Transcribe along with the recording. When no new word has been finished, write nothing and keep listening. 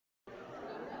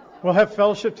We'll have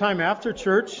fellowship time after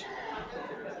church.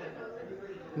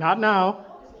 Not now.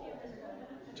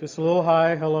 Just a little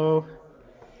hi, hello.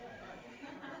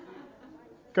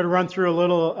 Got to run through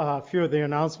a few of the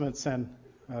announcements and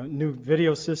new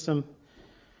video system.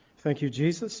 Thank you,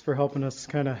 Jesus, for helping us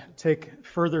kind of take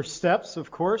further steps, of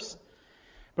course.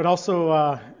 But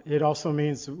also, it also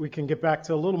means we can get back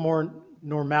to a little more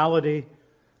normality.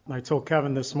 I told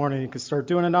Kevin this morning he could start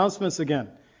doing announcements again,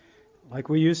 like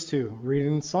we used to,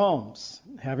 reading Psalms,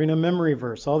 having a memory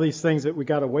verse, all these things that we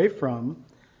got away from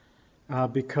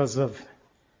because of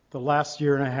the last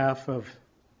year and a half of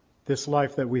this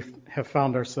life that we have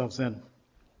found ourselves in.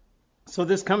 So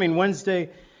this coming Wednesday,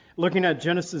 looking at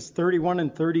Genesis 31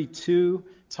 and 32,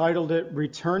 titled it,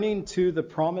 Returning to the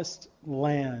Promised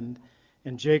Land.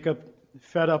 And Jacob,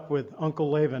 fed up with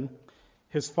Uncle Laban,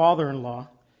 his father-in-law.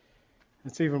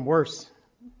 It's even worse.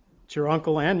 It's your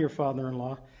uncle and your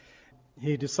father-in-law.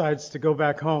 He decides to go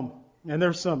back home. And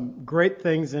there's some great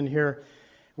things in here.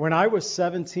 When I was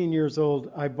 17 years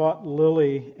old, I bought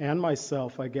Lily and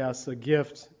myself, I guess, a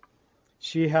gift.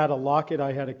 She had a locket,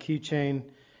 I had a keychain,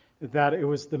 that it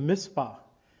was the Mizpah.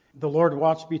 The Lord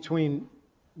watched between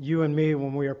you and me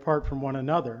when we are apart from one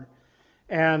another.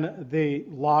 And the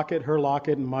locket, her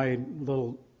locket, and my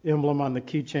little emblem on the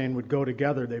keychain would go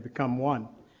together. They become one.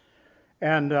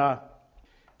 And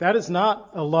that is not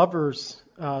a lover's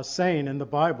saying in the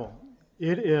Bible.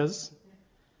 It is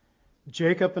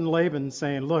Jacob and Laban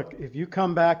saying, look, if you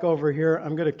come back over here,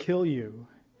 I'm going to kill you.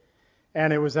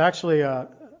 And it was actually a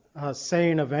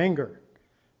saying of anger.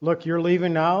 Look, you're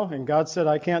leaving now, and God said,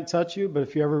 I can't touch you, but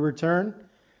if you ever return,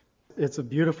 it's a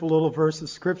beautiful little verse of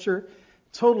Scripture,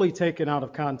 totally taken out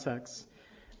of context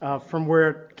from where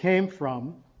it came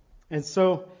from. And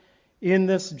so in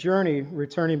this journey,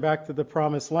 returning back to the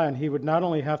Promised Land, he would not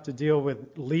only have to deal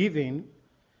with leaving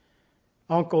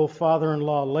Uncle,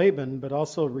 father-in-law Laban, but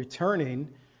also returning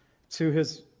to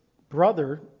his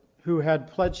brother who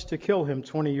had pledged to kill him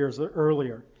 20 years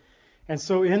earlier. And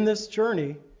so in this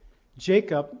journey,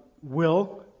 Jacob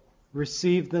will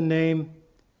receive the name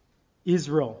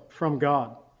Israel from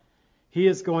God. He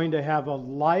is going to have a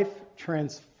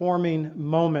life-transforming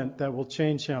moment that will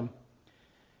change him,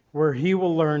 where he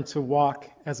will learn to walk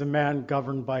as a man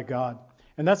governed by God.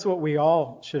 And that's what we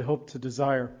all should hope to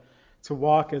desire, to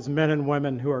walk as men and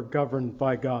women who are governed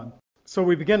by God. So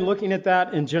we begin looking at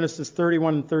that in Genesis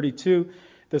 31 and 32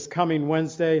 this coming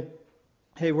Wednesday.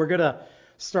 Hey, we're going to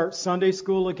start Sunday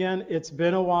school again. It's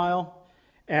been a while,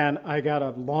 and I got a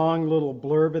long little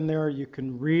blurb in there. You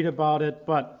can read about it,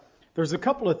 but there's a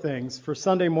couple of things for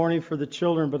Sunday morning for the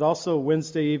children, but also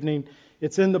Wednesday evening.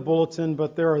 It's in the bulletin,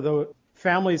 but there are the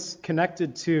families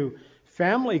connected to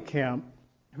family camp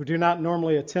who do not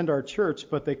normally attend our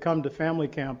church, but they come to family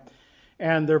camp,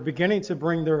 and they're beginning to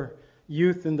bring their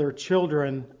youth and their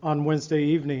children on Wednesday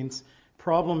evenings.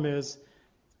 Problem is,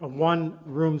 a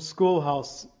one-room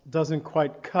schoolhouse doesn't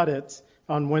quite cut it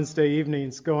on Wednesday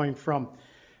evenings, going from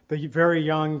the very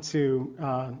young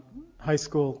to high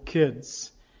school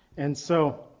kids. And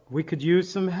so we could use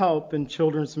some help in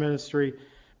children's ministry,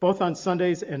 both on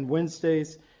Sundays and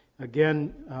Wednesdays.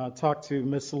 Again, talk to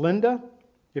Miss Linda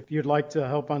if you'd like to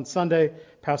help on Sunday,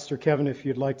 Pastor Kevin if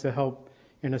you'd like to help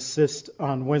and assist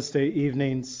on Wednesday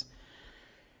evenings.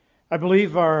 I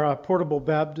believe our portable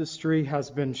baptistry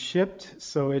has been shipped,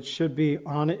 so it should be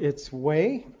on its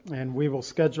way, and we will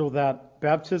schedule that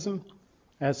baptism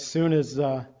as soon as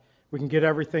we can get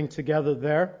everything together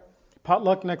there.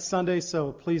 Potluck next Sunday,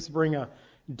 so please bring a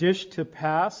dish to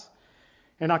pass.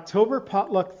 An October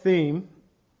potluck theme,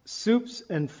 soups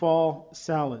and fall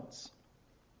salads.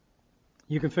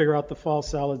 You can figure out the fall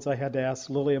salads. I had to ask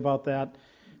Lily about that,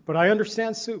 but I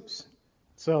understand soups.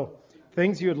 So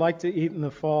things you would like to eat in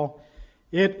the fall.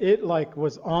 It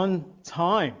was on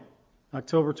time,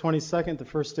 October 22nd, the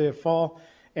first day of fall,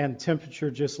 and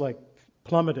temperature just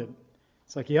plummeted.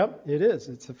 It's yep, it is.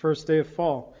 It's the first day of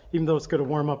fall, even though it's going to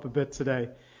warm up a bit today.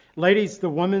 Ladies, the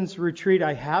women's retreat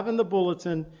I have in the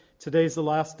bulletin. Today's the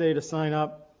last day to sign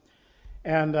up.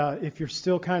 And if you're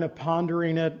still kind of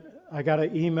pondering it, I got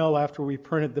an email after we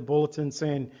printed the bulletin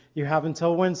saying you have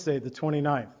until Wednesday, the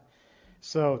 29th.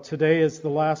 So today is the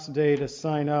last day to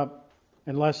sign up.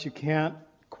 Unless you can't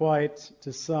quite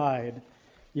decide,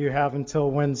 you have until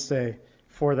Wednesday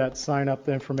for that sign up.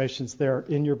 The information's there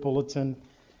in your bulletin.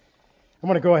 I'm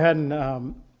going to go ahead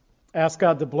and ask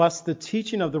God to bless the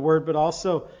teaching of the word, but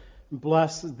also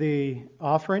bless the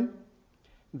offering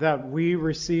that we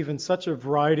receive in such a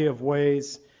variety of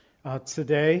ways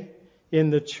today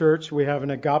in the church. We have an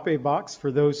agape box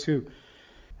for those who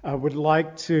would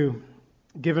like to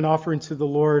give an offering to the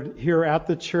Lord here at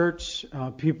the church.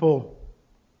 People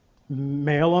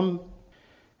mail them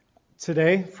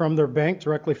today from their bank,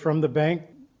 directly from the bank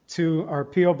to our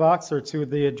P.O. box or to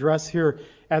the address here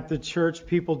at the church.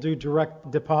 People do direct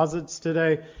deposits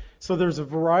today. So there's a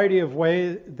variety of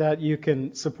ways that you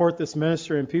can support this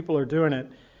ministry, and people are doing it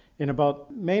in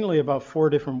mainly about 4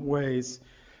 different ways.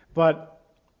 But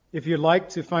if you'd like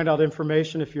to find out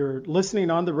information, if you're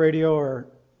listening on the radio or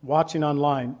watching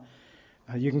online,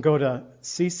 you can go to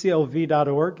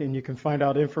cclv.org and you can find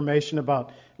out information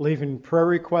about leaving prayer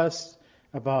requests,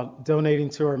 about donating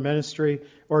to our ministry,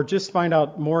 or just find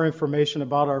out more information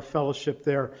about our fellowship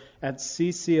there at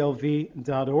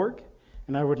cclv.org.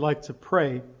 And I would like to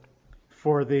pray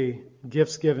for the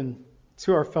gifts given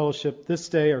to our fellowship this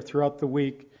day or throughout the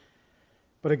week,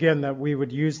 but again, that we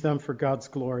would use them for God's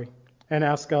glory and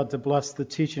ask God to bless the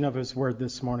teaching of His Word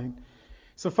this morning.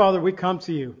 So, Father, we come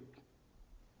to you,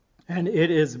 and it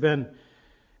has been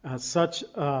such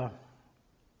an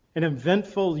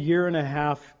eventful year and a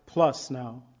half plus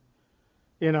now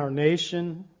in our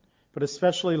nation, but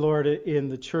especially, Lord, in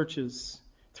the churches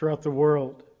throughout the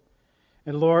world.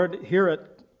 And Lord, here at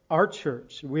our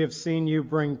church, we have seen you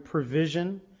bring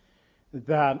provision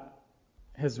that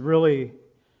has really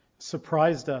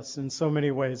surprised us in so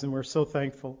many ways, and we're so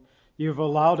thankful. You've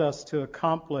allowed us to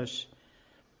accomplish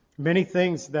many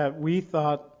things that we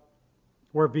thought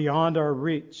were beyond our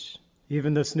reach.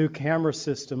 Even this new camera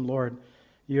system, Lord,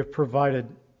 you have provided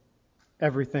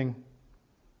everything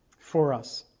for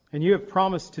us. And you have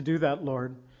promised to do that,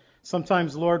 Lord.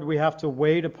 Sometimes, Lord, we have to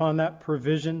wait upon that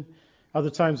provision. Other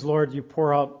times, Lord, you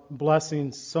pour out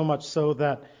blessings so much so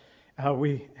that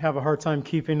we have a hard time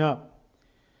keeping up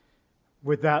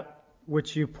with that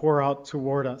which you pour out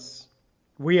toward us.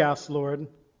 We ask, Lord,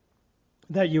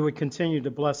 that you would continue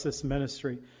to bless this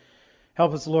ministry.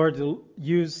 Help us, Lord, to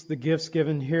use the gifts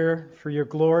given here for your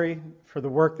glory, for the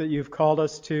work that you've called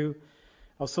us to.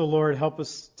 Also, Lord, help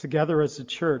us together as a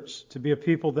church to be a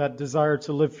people that desire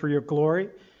to live for your glory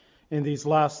in these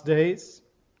last days.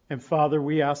 And Father,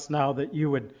 we ask now that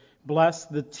you would bless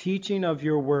the teaching of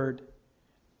your word,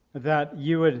 that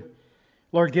you would,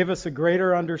 Lord, give us a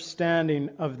greater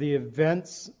understanding of the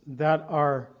events that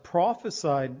are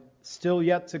prophesied still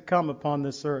yet to come upon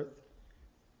this earth.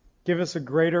 Give us a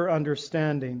greater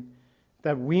understanding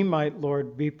that we might,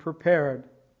 Lord, be prepared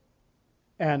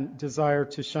and desire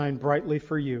to shine brightly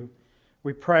for you.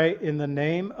 We pray in the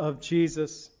name of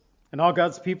Jesus. And all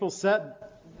God's people said.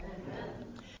 Amen.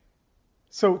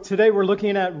 So today we're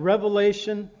looking at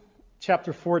Revelation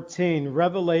chapter 14.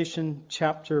 Revelation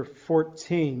chapter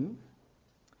 14.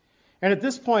 And at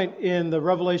this point in the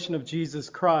revelation of Jesus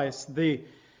Christ, the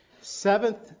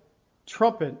 7th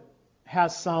trumpet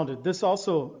has sounded. This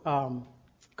also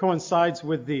coincides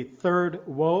with the 3rd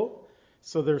woe.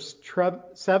 So there's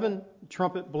 7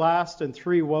 trumpet blasts and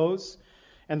 3 woes.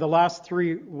 And the last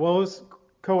 3 woes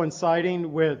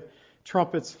coinciding with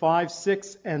trumpets 5,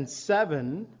 6, and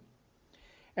 7.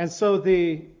 And so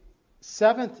the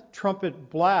 7th trumpet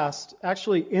blast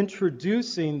actually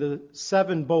introducing the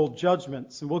 7 bowl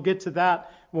judgments. And we'll get to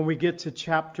that when we get to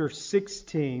chapter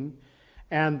 16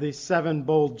 and the 7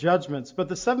 bowl judgments. But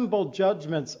the 7 bowl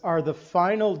judgments are the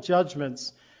final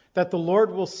judgments that the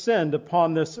Lord will send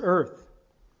upon this earth.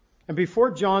 And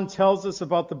before John tells us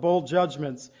about the bowl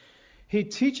judgments, he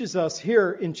teaches us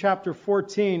here in chapter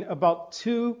 14 about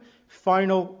 2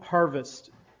 final harvests.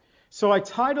 So I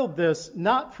titled this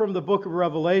not from the book of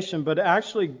Revelation, but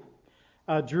actually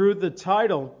drew the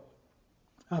title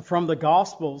from the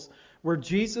Gospels, where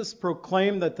Jesus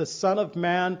proclaimed that the Son of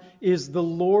Man is the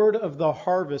Lord of the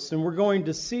harvest. And we're going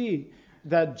to see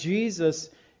that Jesus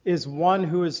is one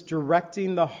who is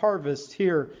directing the harvest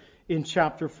here in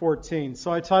chapter 14.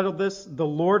 So I titled this, The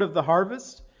Lord of the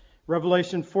Harvest.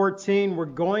 Revelation 14, we're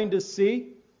going to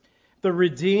see the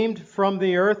redeemed from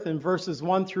the earth in verses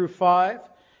 1 through 5,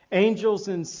 angels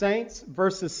and saints,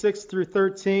 verses 6 through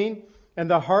 13, and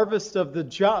the harvest of the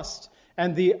just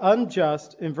and the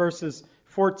unjust in verses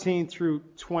 14 through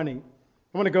 20.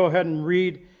 I want to go ahead and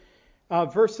read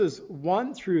verses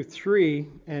 1 through 3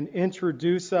 and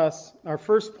introduce us. Our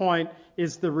first point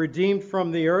is the redeemed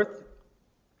from the earth,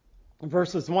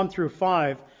 verses 1 through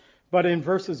 5. But in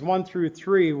verses 1 through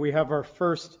 3, we have our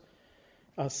first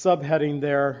subheading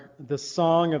there, the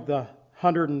song of the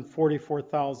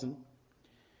 144,000.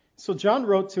 So John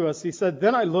wrote to us, he said,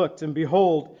 Then I looked, and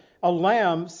behold, a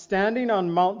lamb standing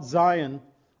on Mount Zion,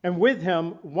 and with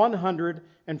him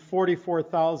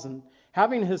 144,000,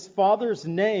 having his Father's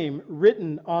name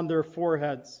written on their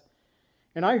foreheads.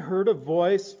 And I heard a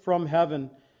voice from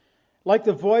heaven, like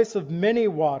the voice of many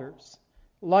waters,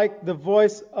 like the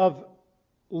voice of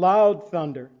loud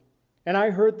thunder. And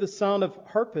I heard the sound of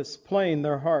harpists playing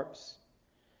their harps.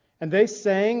 And they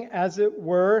sang, as it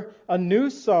were, a new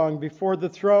song before the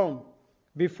throne,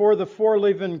 before the four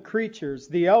living creatures,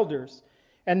 the elders.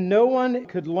 And no one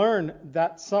could learn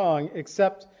that song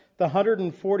except the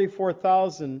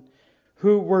 144,000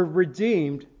 who were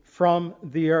redeemed from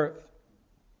the earth.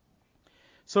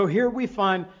 So here we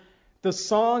find the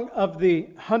song of the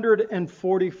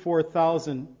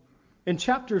 144,000. In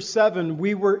chapter 7,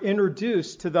 we were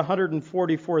introduced to the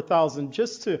 144,000.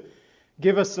 Just to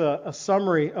give us a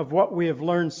summary of what we have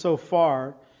learned so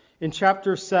far. In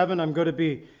chapter 7, I'm going to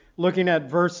be looking at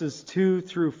verses 2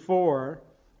 through 4.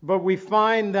 But we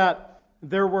find that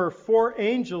there were 4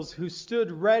 angels who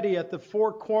stood ready at the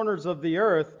 4 corners of the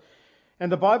earth.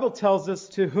 And the Bible tells us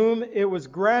to whom it was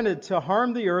granted to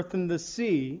harm the earth and the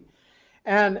sea.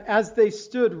 And as they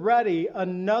stood ready,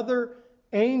 another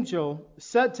angel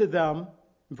said to them,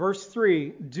 verse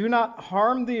 3, "Do not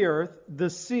harm the earth, the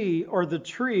sea, or the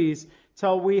trees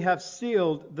till we have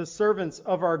sealed the servants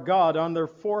of our God on their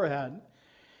forehead."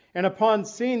 And upon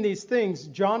seeing these things,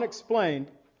 John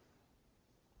explained,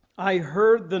 "I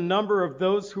heard the number of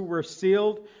those who were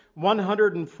sealed,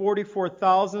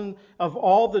 144,000 of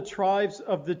all the tribes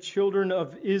of the children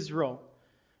of Israel."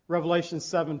 Revelation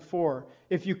 7:4.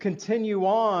 If you continue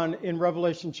on in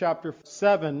Revelation chapter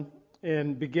 7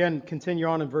 and continue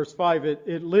on in verse 5,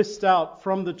 it lists out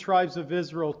from the tribes of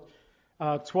Israel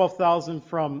 12,000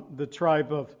 from the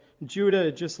tribe of Judah.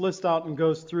 It just lists out and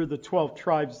goes through the 12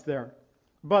 tribes there.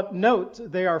 But note,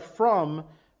 they are from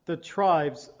the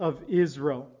tribes of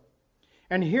Israel.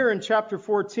 And here in chapter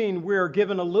 14, we are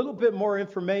given a little bit more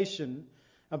information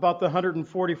about the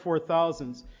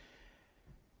 144,000.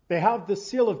 They have the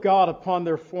seal of God upon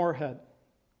their forehead.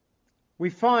 We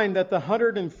find that the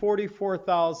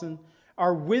 144,000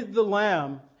 are with the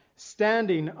Lamb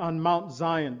standing on Mount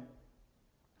Zion.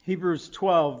 Hebrews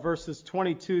 12, verses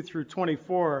 22 through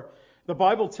 24, the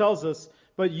Bible tells us,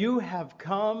 "But you have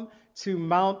come to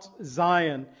Mount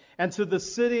Zion, and to the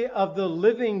city of the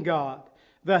living God,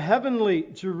 the heavenly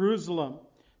Jerusalem,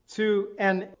 to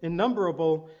an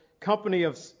innumerable company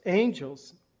of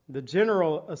angels, the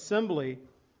general assembly,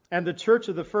 and the church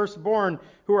of the firstborn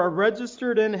who are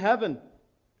registered in heaven,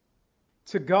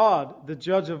 to God, the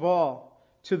judge of all,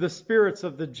 to the spirits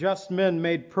of the just men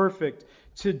made perfect,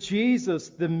 to Jesus,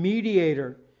 the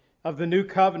mediator of the new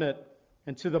covenant,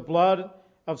 and to the blood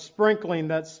of sprinkling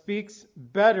that speaks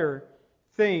better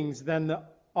things than the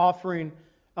offering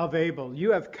of Abel."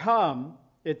 You have come,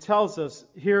 it tells us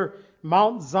here,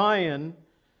 Mount Zion,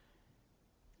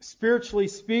 spiritually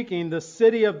speaking, the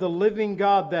city of the living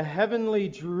God, the heavenly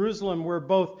Jerusalem, where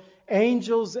both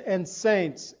angels and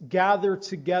saints gather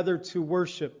together to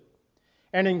worship.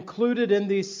 And included in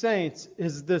these saints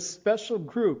is this special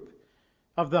group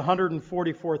of the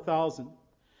 144,000.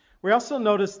 We also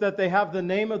notice that they have the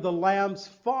name of the Lamb's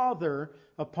Father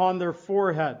upon their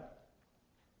forehead.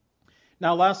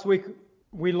 Now, last week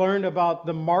we learned about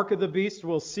the mark of the beast.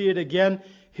 We'll see it again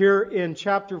here in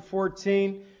chapter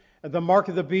 14. The mark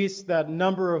of the beast, that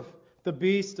number of the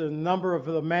beast, a number of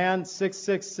the man,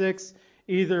 666,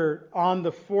 either on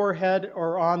the forehead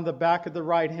or on the back of the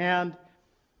right hand.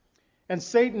 And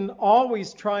Satan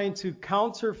always trying to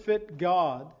counterfeit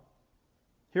God.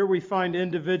 Here we find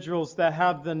individuals that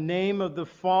have the name of the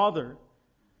Father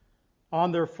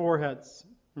on their foreheads.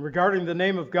 And regarding the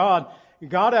name of God,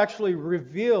 God actually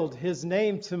revealed His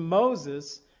name to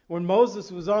Moses when Moses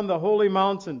was on the holy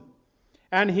mountain.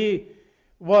 And he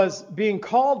was being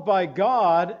called by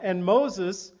God, and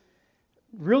Moses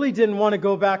really didn't want to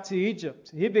go back to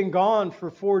Egypt. He'd been gone for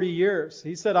 40 years.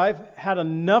 He said, "I've had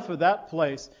enough of that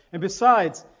place. And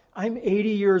besides, I'm 80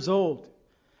 years old.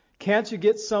 Can't you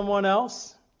get someone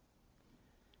else?"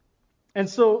 And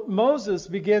so Moses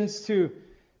begins to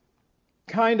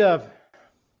kind of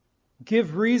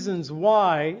give reasons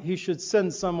why he should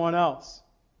send someone else.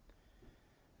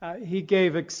 He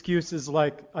gave excuses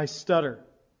like, "I stutter."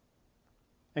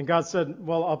 And God said,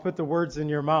 "Well, I'll put the words in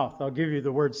your mouth. I'll give you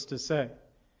the words to say.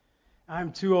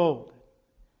 I'm too old."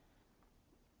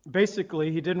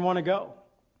 Basically, he didn't want to go.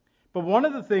 But one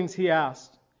of the things he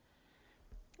asked,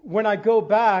 when I go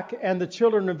back and the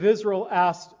children of Israel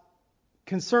asked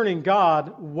concerning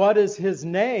God, "What is His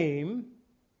name?"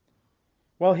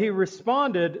 Well, he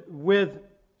responded with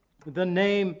the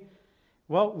name,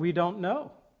 "Well, we don't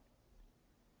know.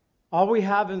 All we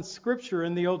have in Scripture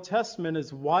in the Old Testament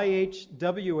is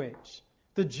YHWH.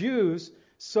 The Jews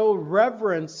so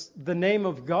reverence the name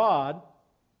of God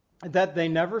that they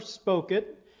never spoke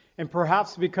it, and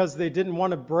perhaps because they didn't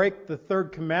want to break the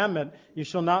third commandment, "You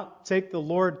shall not take the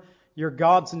Lord your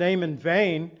God's name in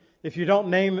vain." If you don't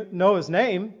know His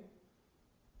name,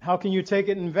 how can you take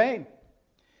it in vain?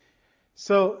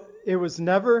 So it was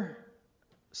never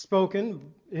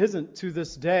spoken, isn't to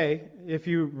this day. If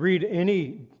you read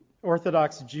any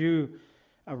Orthodox Jew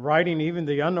writing, even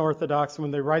the unorthodox,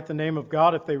 when they write the name of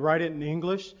God, if they write it in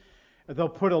English, they'll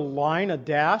put a line, a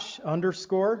dash,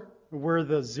 underscore, where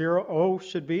the zero O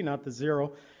should be, not the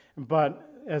zero. But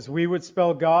as we would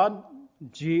spell God,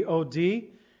 G-O-D,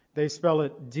 they spell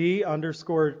it D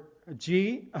underscore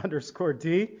G underscore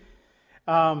D.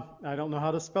 I don't know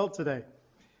how to spell today.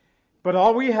 But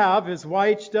all we have is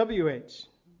YHWH.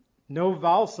 No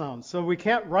vowel sound. So we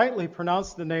can't rightly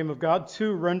pronounce the name of God.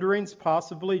 Two renderings,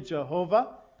 possibly Jehovah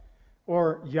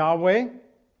or Yahweh.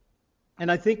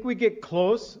 And I think we get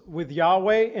close with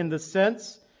Yahweh in the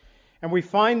sense, and we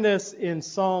find this in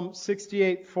Psalm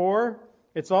 68:4.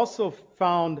 It's also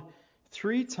found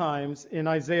 3 times in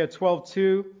Isaiah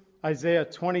 12:2, Isaiah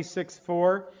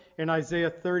 26:4, and Isaiah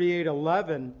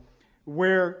 38:11,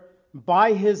 where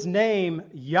by his name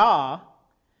Yah,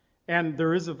 and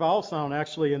there is a vowel sound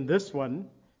actually in this one.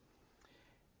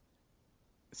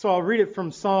 So I'll read it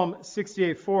from Psalm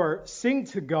 68:4. Sing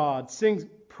to God, sing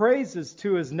praises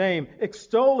to his name,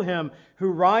 extol him who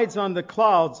rides on the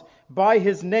clouds, by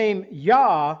his name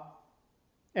Yah,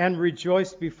 and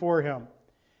rejoice before him.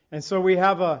 And so we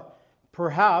have a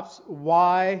perhaps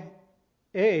Y-A-H,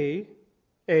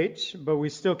 but we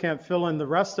still can't fill in the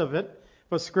rest of it.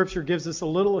 But Scripture gives us a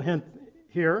little hint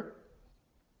here.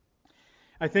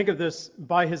 I think of this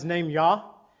by his name Yah,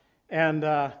 and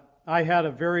I had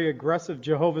a very aggressive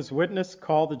Jehovah's Witness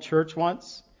call the church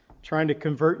once, trying to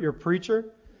convert your preacher.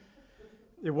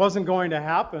 It wasn't going to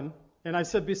happen. And I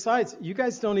said, besides, you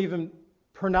guys don't even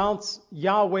pronounce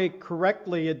Yahweh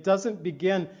correctly. It doesn't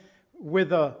begin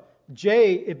with a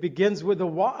J, it begins with a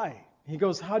Y. He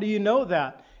goes, how do you know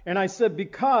that? And I said,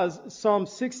 because Psalm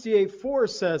 68:4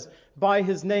 says, by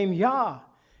his name Yah.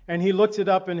 And he looked it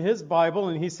up in his Bible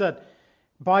and he said,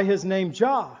 by his name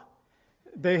Jah.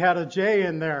 They had a J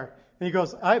in there. And he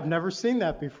goes, I've never seen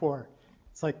that before.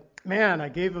 It's like, man, I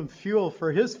gave him fuel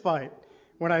for his fight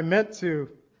when I meant to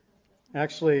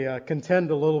actually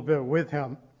contend a little bit with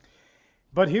him.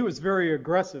 But he was very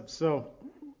aggressive. So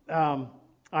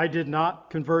I did not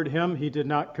convert him. He did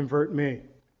not convert me.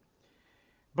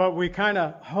 But we kind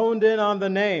of honed in on the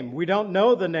name. We don't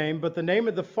know the name, but the name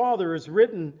of the Father is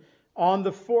written on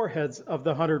the foreheads of the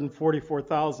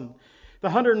 144,000. The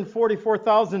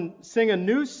 144,000 sing a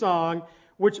new song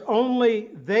which only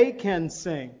they can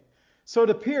sing. So it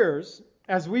appears,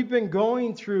 as we've been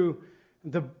going through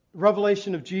the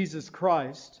revelation of Jesus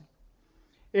Christ,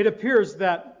 it appears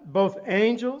that both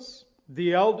angels,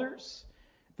 the elders,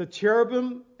 the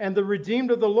cherubim, and the redeemed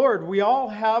of the Lord, we all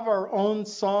have our own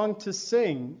song to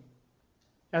sing,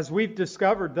 as we've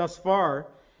discovered thus far.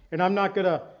 And I'm not going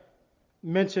to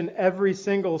mention every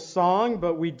single song,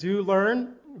 but we do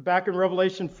learn back in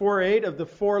Revelation 4:8 of the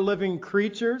 4 living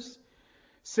creatures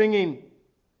singing,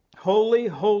 Holy,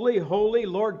 holy, holy,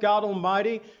 Lord God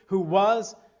Almighty, who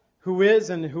was, who is,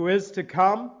 and who is to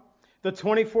come. The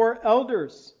 24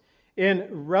 elders in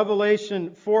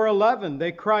Revelation 4:11,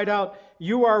 they cried out,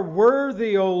 You are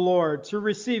worthy, O Lord, to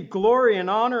receive glory and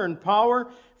honor and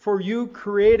power, for you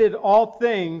created all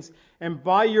things, and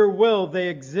by your will they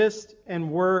exist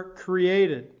and were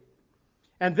created.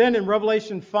 And then in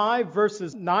Revelation 5,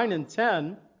 verses 9 and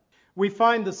 10, we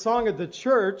find the song of the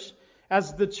church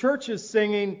as the church is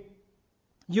singing,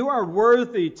 You are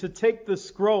worthy to take the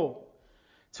scroll,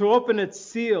 to open its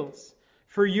seals,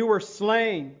 for you were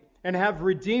slain and have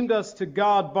redeemed us to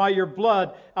God by your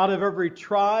blood out of every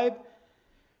tribe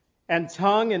and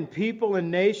tongue and people and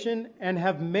nation, and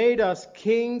have made us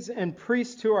kings and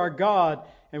priests to our God,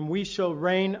 and we shall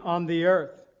reign on the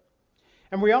earth.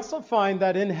 And we also find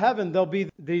that in heaven there'll be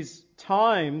these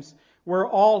times where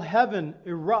all heaven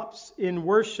erupts in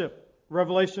worship.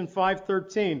 Revelation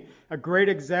 5:13, a great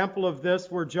example of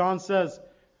this, where John says,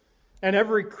 And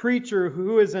every creature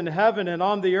who is in heaven and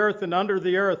on the earth and under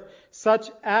the earth,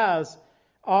 such as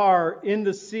are in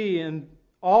the sea and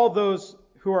all those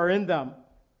who are in them,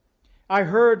 I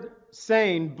heard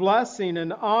saying, Blessing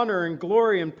and honor and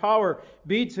glory and power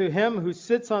be to him who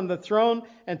sits on the throne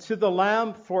and to the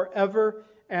Lamb forever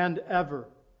and ever.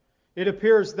 It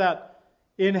appears that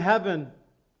in heaven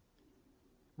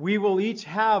we will each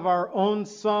have our own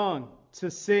song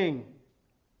to sing.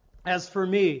 As for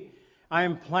me, I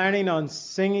am planning on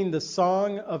singing the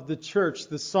song of the church,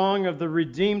 the song of the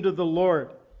redeemed of the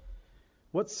Lord.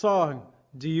 What song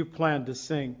do you plan to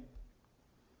sing?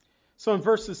 So in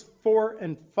verses 4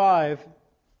 and 5,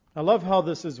 I love how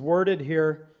this is worded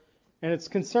here, and it's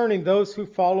concerning those who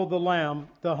follow the Lamb,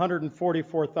 the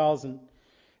 144,000.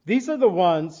 These are the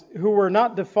ones who were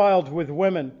not defiled with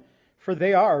women, for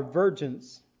they are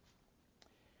virgins.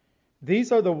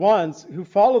 These are the ones who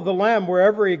follow the Lamb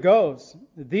wherever he goes.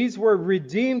 These were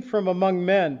redeemed from among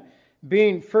men,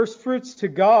 being firstfruits to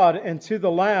God and to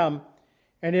the Lamb,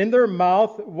 and in their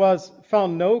mouth was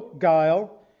found no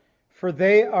guile, for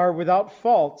they are without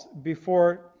fault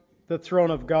before the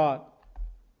throne of God.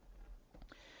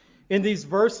 In these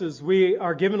verses, we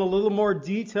are given a little more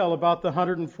detail about the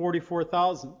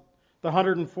 144,000. The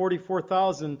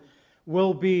 144,000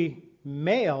 will be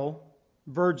male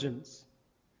virgins.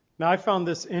 Now, I found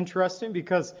this interesting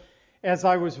because as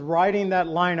I was writing that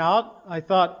line out, I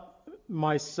thought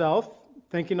myself,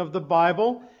 thinking of the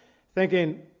Bible,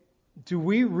 thinking, do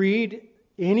we read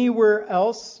anywhere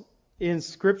else in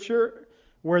Scripture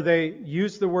where they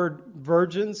use the word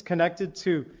virgins connected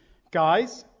to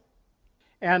guys?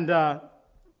 And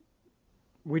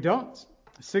we don't.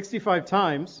 65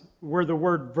 times where the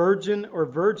word virgin or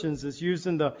virgins is used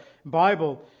in the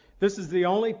Bible, this is the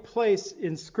only place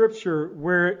in Scripture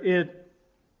where it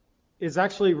is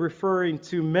actually referring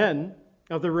to men.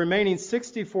 Of the remaining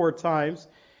 64 times,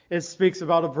 it speaks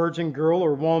about a virgin girl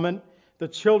or woman, the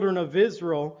children of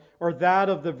Israel, or that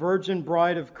of the virgin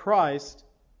bride of Christ,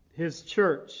 his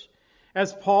church.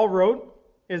 As Paul wrote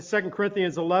in 2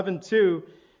 Corinthians 11:2,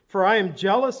 "For I am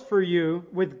jealous for you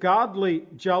with godly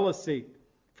jealousy,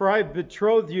 for I have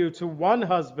betrothed you to one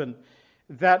husband,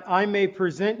 that I may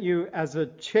present you as a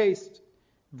chaste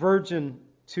virgin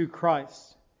to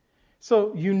Christ."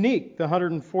 So unique, the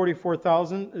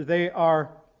 144,000, they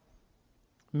are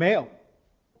male.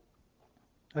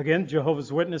 Again,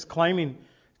 Jehovah's Witness claiming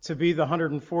to be the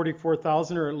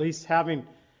 144,000, or at least having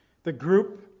the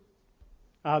group.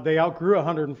 They outgrew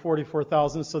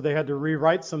 144,000, so they had to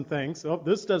rewrite some things. Oh,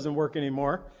 this doesn't work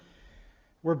anymore.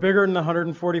 We're bigger than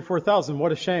 144,000.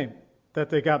 What a shame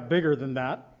that they got bigger than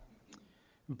that.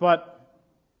 But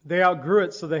they outgrew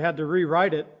it, so they had to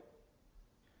rewrite it.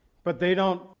 But they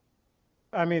don't,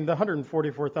 the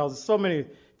 144,000, so many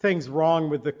things wrong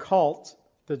with the cult,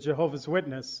 the Jehovah's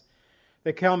Witness.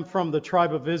 They come from the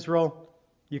tribe of Israel.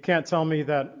 You can't tell me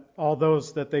that all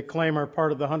those that they claim are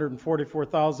part of the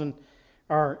 144,000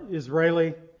 are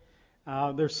Israeli.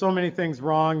 There's so many things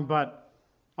wrong, but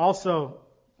also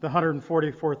the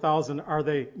 144,000, are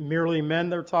they merely men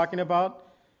they're talking about?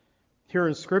 Here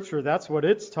in Scripture, that's what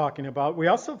it's talking about. We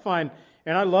also find,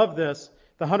 and I love this,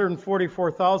 the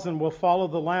 144,000 will follow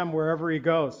the Lamb wherever he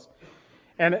goes.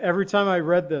 And every time I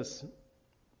read this,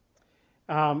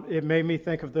 it made me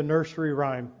think of the nursery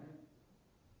rhyme.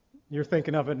 You're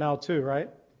thinking of it now too, right?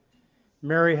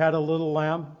 Mary had a little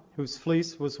lamb whose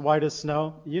fleece was white as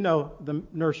snow. You know the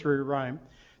nursery rhyme.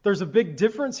 There's a big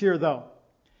difference here, though.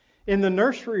 In the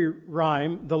nursery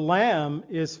rhyme, the lamb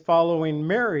is following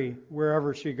Mary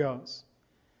wherever she goes.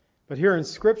 But here in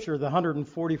Scripture, the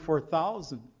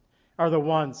 144,000 are the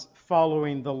ones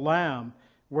following the lamb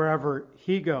wherever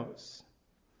he goes.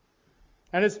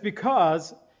 And it's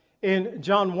because in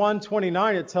John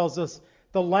 1:29 it tells us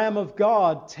the Lamb of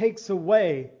God takes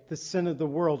away the sin of the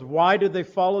world. Why do they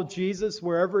follow Jesus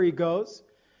wherever he goes?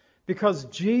 Because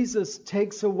Jesus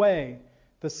takes away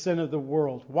the sin of the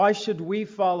world. Why should we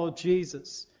follow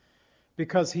Jesus?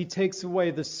 Because he takes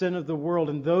away the sin of the world.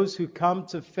 And those who come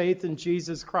to faith in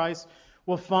Jesus Christ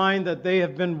will find that they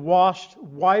have been washed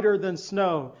whiter than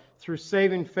snow through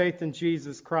saving faith in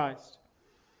Jesus Christ.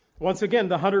 Once again,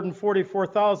 the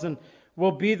 144,000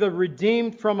 will be the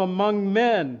redeemed from among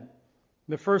men,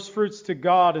 the first fruits to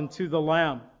God and to the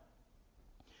Lamb.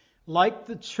 Like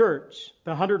the church,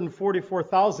 the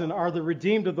 144,000 are the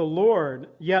redeemed of the Lord,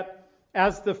 yet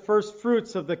as the first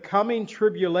fruits of the coming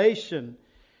tribulation,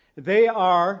 they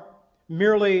are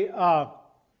merely a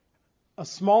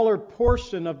smaller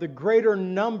portion of the greater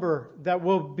number that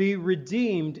will be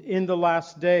redeemed in the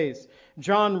last days.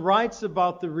 John writes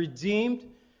about the redeemed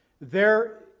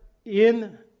there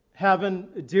in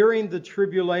heaven during the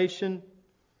tribulation,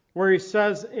 where he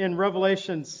says in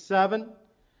Revelation 7,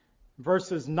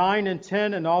 verses 9 and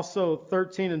 10, and also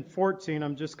 13 and 14.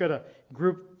 I'm just going to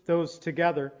group those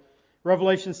together.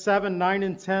 Revelation 7, 9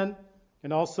 and 10,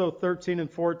 and also 13 and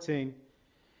 14.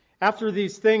 After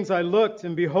these things I looked,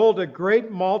 and behold, a great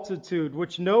multitude,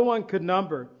 which no one could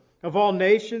number, of all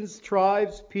nations,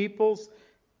 tribes, peoples,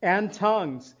 and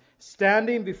tongues,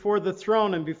 standing before the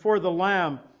throne and before the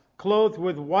Lamb, clothed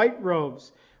with white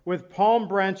robes, with palm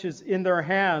branches in their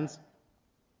hands,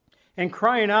 and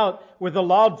crying out with a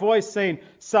loud voice, saying,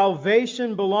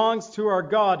 "Salvation belongs to our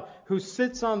God, who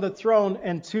sits on the throne,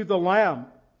 and to the Lamb."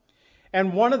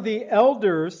 And one of the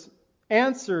elders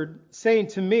answered, saying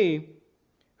to me,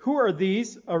 "Who are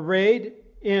these arrayed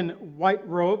in white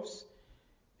robes?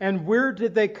 And where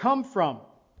did they come from?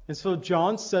 And so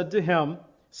John said to him,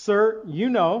 Sir, you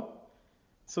know.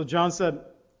 So John said,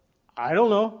 I don't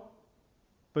know,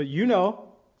 but you know.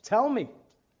 Tell me.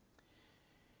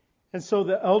 And so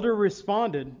the elder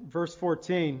responded, verse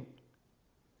 14,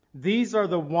 These are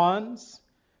the ones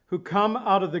who come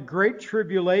out of the great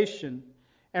tribulation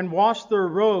and washed their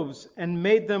robes and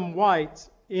made them white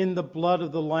in the blood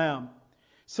of the Lamb.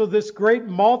 So this great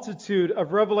multitude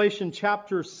of Revelation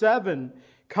chapter 7,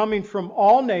 coming from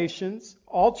all nations,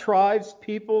 all tribes,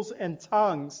 peoples, and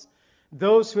tongues,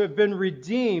 those who have been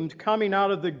redeemed coming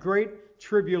out of the great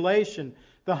tribulation,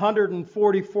 the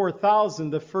 144,000,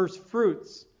 the first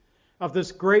fruits of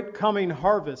this great coming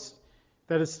harvest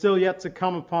that is still yet to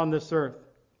come upon this earth.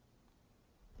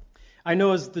 I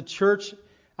know as the church,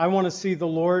 I want to see the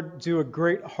Lord do a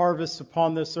great harvest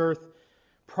upon this earth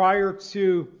prior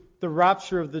to the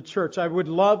rapture of the church. I would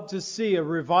love to see a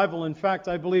revival. In fact,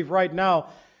 I believe right now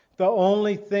the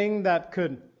only thing that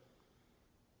could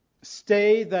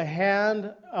stay the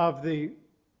hand of the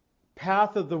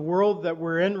path of the world that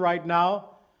we're in right now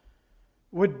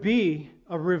would be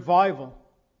a revival.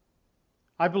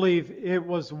 I believe it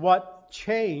was what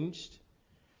changed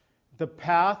the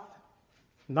path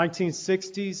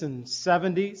 1960s and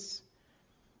 70s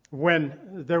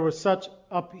when there was such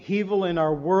upheaval in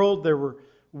our world. There were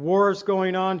wars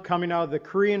going on, coming out of the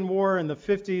Korean War in the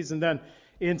 50s and then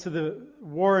into the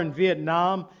war in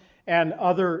Vietnam and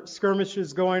other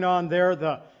skirmishes going on there.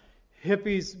 The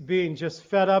hippies being just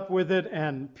fed up with it,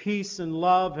 and peace and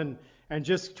love and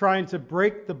just trying to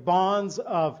break the bonds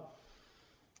of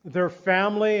their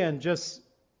family and just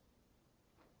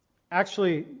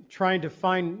actually trying to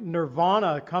find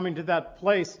nirvana, coming to that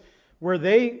place where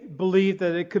they believed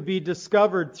that it could be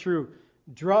discovered through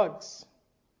drugs.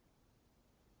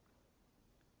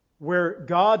 Where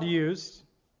God used,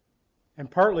 and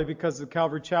partly because the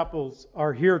Calvary Chapels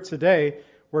are here today,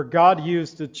 where God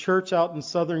used a church out in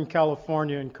Southern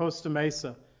California in Costa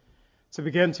Mesa to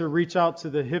begin to reach out to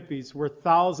the hippies, where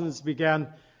thousands began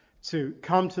to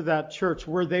come to that church,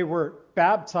 where they were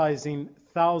baptizing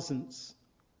thousands.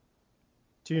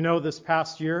 Do you know this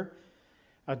past year,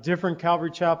 a different Calvary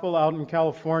Chapel out in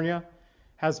California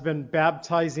has been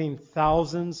baptizing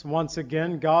thousands once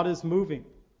again? God is moving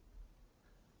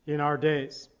in our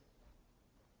days.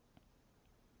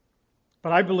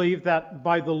 But I believe that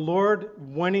by the Lord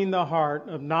winning the heart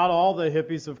of not all the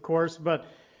hippies, of course, but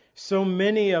so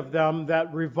many of them,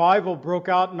 that revival broke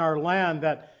out in our land,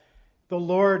 that the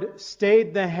Lord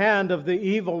stayed the hand of the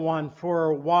evil one for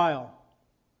a while.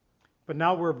 But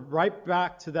now we're right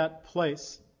back to that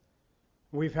place.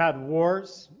 We've had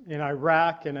wars in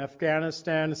Iraq and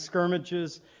Afghanistan,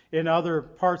 skirmishes in other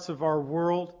parts of our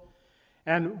world.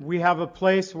 And we have a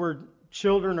place where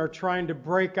children are trying to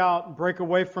break out, break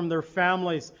away from their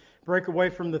families, break away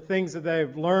from the things that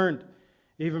they've learned,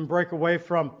 even break away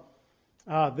from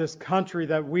this country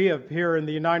that we have here in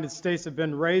the United States have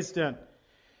been raised in.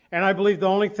 And I believe the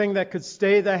only thing that could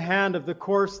stay the hand of the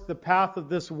course, the path of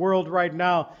this world right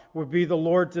now would be the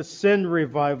Lord to send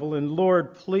revival. And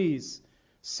Lord, please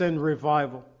send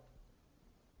revival.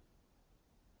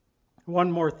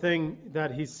 One more thing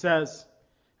that he says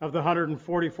of the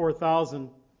 144,000.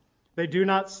 They do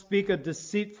not speak a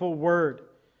deceitful word,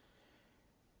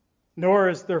 nor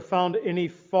is there found any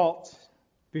fault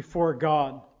before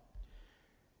God.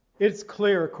 It's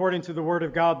clear, according to the Word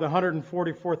of God, the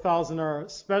 144,000 are a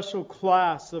special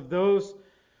class of those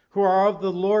who are of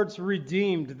the Lord's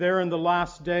redeemed there in the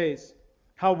last days.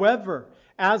 However,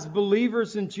 as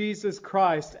believers in Jesus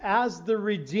Christ, as the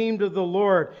redeemed of the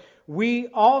Lord, we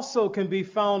also can be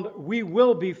found, we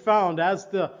will be found as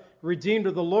the redeemed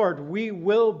of the Lord. We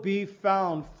will be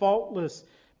found faultless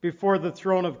before the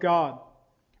throne of God.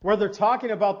 Whether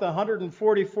talking about the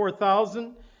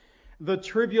 144,000, the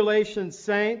tribulation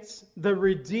saints, the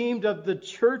redeemed of the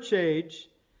church age,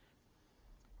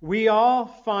 we all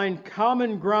find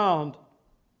common ground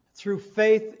through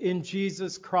faith in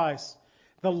Jesus Christ,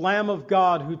 the Lamb of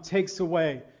God who takes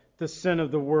away the sin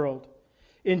of the world.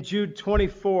 In Jude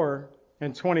 24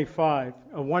 and 25,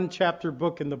 a one-chapter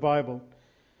book in the Bible,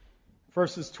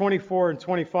 verses 24 and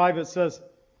 25, it says,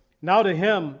 Now to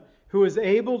him who is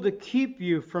able to keep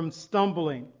you from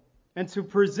stumbling and to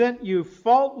present you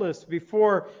faultless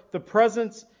before the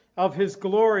presence of his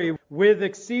glory with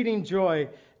exceeding joy,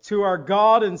 to our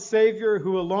God and Savior,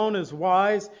 who alone is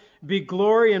wise, be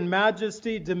glory and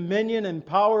majesty, dominion and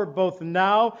power, both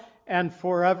now and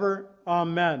forever.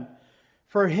 Amen.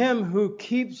 For him who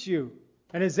keeps you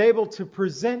and is able to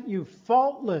present you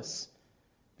faultless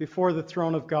before the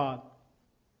throne of God.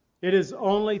 It is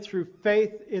only through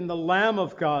faith in the Lamb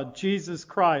of God, Jesus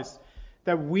Christ,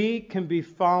 that we can be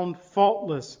found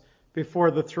faultless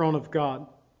before the throne of God.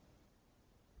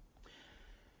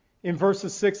 In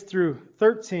verses 6 through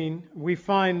 13, we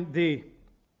find the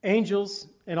angels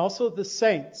and also the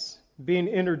saints being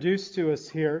introduced to us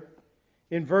here.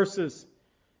 In verses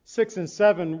 6 and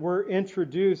 7, we're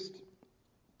introduced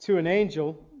to an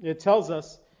angel. It tells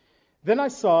us, "Then I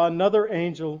saw another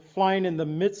angel flying in the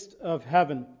midst of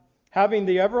heaven, having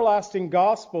the everlasting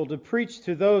gospel to preach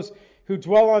to those who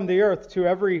dwell on the earth, to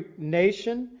every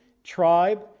nation,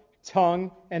 tribe,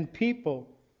 tongue, and people,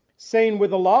 saying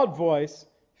with a loud voice,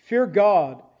 'Fear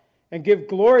God, and give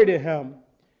glory to Him,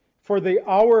 for the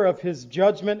hour of His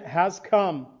judgment has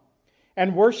come,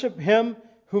 and worship Him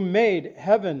who made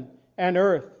heaven and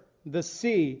earth, the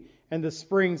sea, and the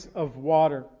springs of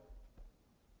water.'"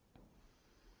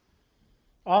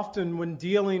 Often when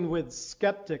dealing with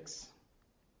skeptics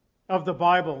of the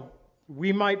Bible,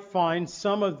 we might find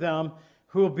some of them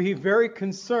who will be very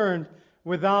concerned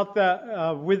with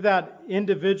that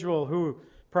individual who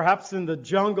perhaps in the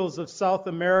jungles of South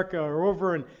America or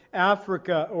over in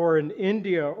Africa or in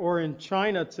India or in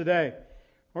China today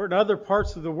or in other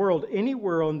parts of the world,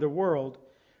 anywhere in the world,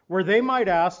 where they might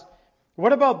ask,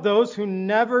 what about those who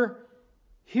never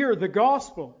hear the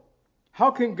gospel?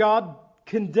 How can God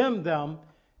condemn them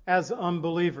as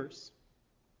unbelievers?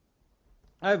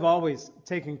 I've always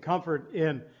taken comfort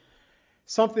in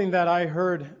something that I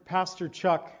heard Pastor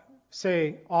Chuck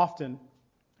say often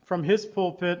from his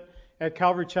pulpit at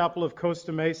Calvary Chapel of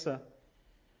Costa Mesa.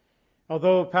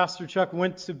 Although Pastor Chuck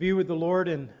went to be with the Lord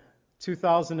in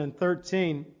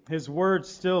 2013, his words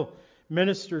still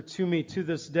minister to me to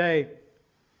this day.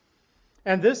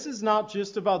 And this is not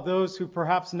just about those who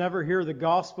perhaps never hear the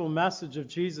gospel message of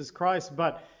Jesus Christ,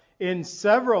 but in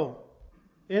several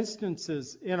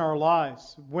instances in our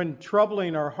lives, when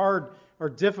troubling or hard or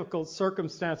difficult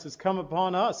circumstances come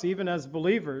upon us, even as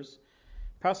believers,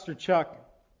 Pastor Chuck,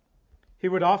 he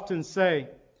would often say,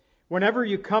 whenever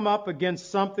you come up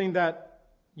against something that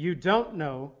you don't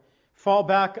know, fall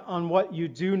back on what you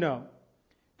do know,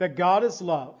 that God is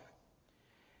love.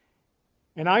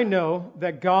 And I know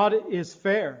that God is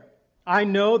fair. I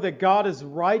know that God is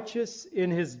righteous in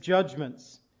His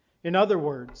judgments. In other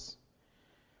words,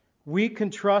 we can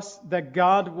trust that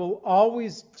God will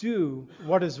always do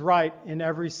what is right in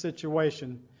every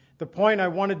situation. The point I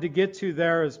wanted to get to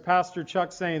there is Pastor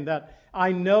Chuck saying that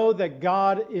I know that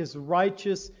God is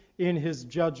righteous in His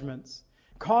judgments,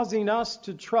 causing us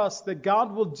to trust that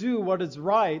God will do what is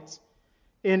right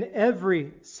in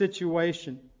every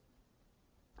situation.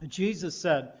 Jesus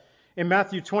said in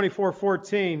Matthew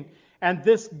 24:14, "And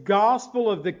this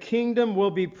gospel of the kingdom will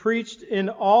be preached in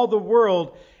all the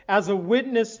world as a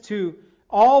witness to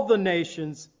all the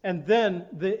nations, and then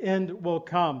the end will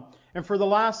come." And for the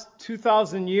last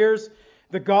 2,000 years,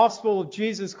 the gospel of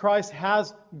Jesus Christ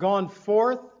has gone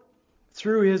forth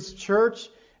through His church,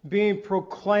 being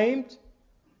proclaimed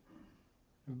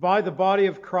by the body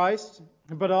of Christ.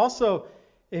 But also,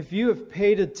 if you have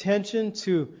paid attention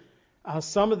to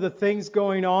some of the things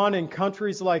going on in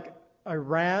countries like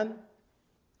Iran,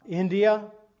 India,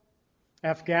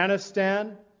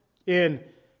 Afghanistan, in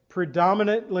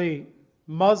predominantly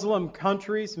Muslim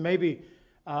countries, maybe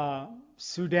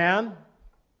Sudan,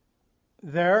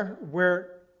 there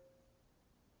where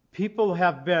people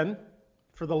have been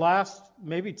for the last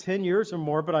maybe 10 years or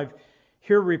more, but I've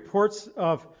heard reports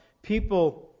of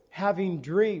people having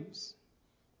dreams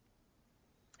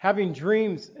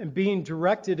and being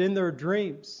directed in their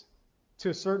dreams to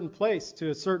a certain place,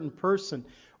 to a certain person,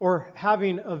 or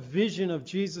having a vision of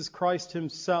Jesus Christ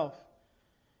Himself,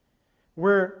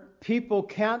 where people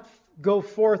can't go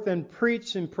forth and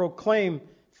preach and proclaim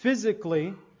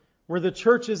physically, where the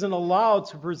church isn't allowed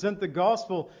to present the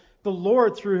gospel. The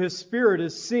Lord, through His Spirit,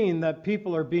 is seeing that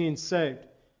people are being saved.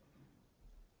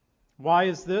 Why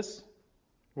is this?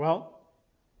 Well,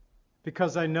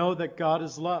 because I know that God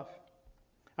is love.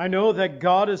 I know that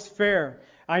God is fair.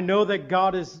 I know that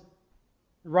God is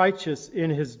righteous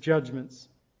in His judgments.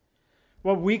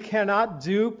 What we cannot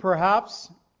do,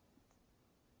 perhaps,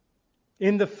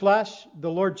 in the flesh, the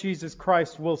Lord Jesus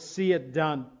Christ will see it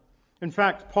done. In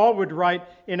fact, Paul would write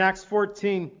in Acts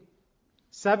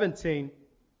 14:17,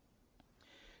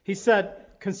 he said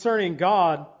concerning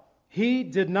God, He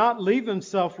did not leave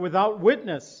Himself without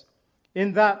witness,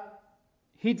 in that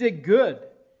He did good,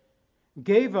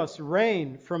 gave us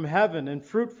rain from heaven and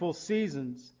fruitful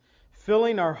seasons,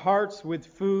 filling our hearts with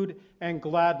food and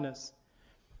gladness.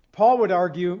 Paul would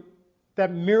argue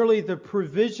that merely the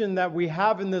provision that we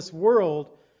have in this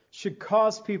world should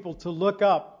cause people to look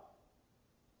up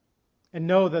and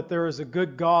know that there is a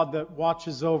good God that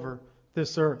watches over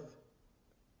this earth.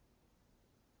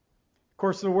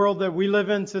 course, the world that we live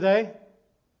in today,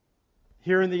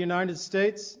 here in the United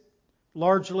States,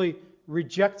 largely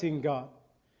rejecting God.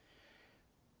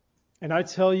 And I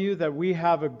tell you that we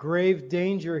have a grave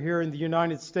danger here in the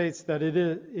United States that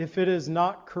if it is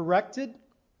not corrected,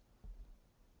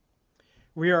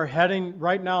 we are heading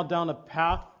right now down a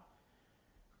path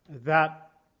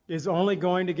that is only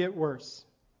going to get worse.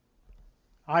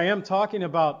 I am talking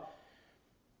about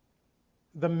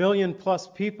the 1 million+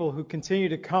 people who continue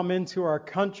to come into our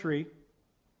country,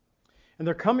 and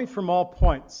they're coming from all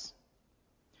points.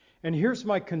 And here's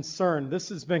my concern. This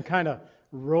has been kind of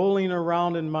rolling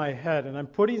around in my head, and I'm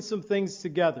putting some things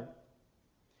together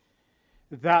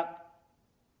that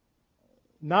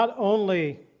not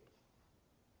only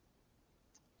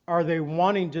are they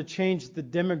wanting to change the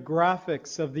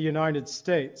demographics of the United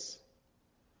States,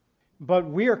 but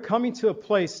we are coming to a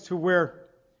place to where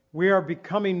we are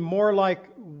becoming more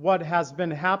like what has been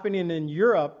happening in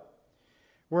Europe,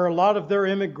 where a lot of their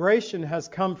immigration has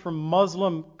come from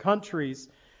Muslim countries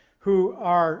who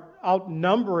are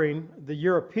outnumbering the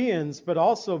Europeans, but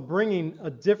also bringing a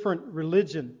different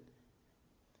religion.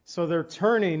 So they're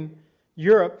turning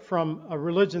Europe from a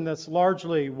religion that's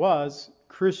largely was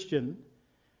Christian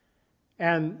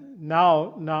and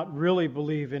now not really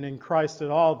believing in Christ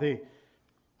at all.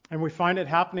 And we find it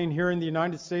happening here in the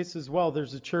United States as well.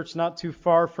 There's a church not too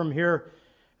far from here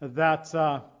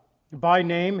that by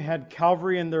name had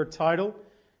Calvary in their title,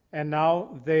 and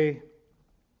now they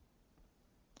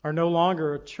are no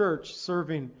longer a church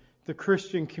serving the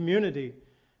Christian community,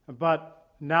 but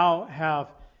now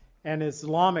have an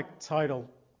Islamic title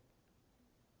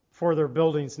for their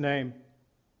building's name.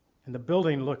 And the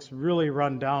building looks really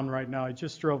run down right now. I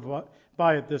just drove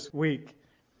by it this week.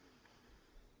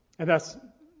 And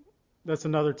that's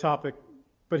another topic.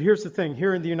 But here's the thing.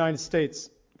 Here in the United States,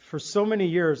 for so many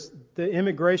years, the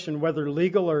immigration, whether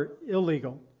legal or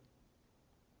illegal,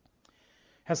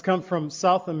 has come from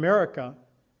South America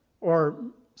or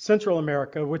Central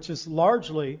America, which is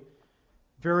largely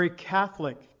very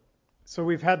Catholic. So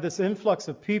we've had this influx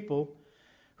of people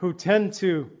who tend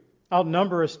to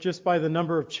outnumber us just by the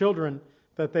number of children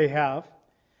that they have,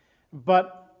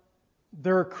 but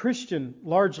they're Christian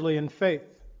largely in faith.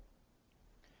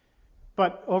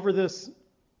 But over this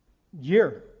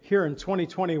year, here in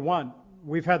 2021,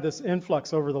 we've had this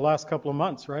influx over the last couple of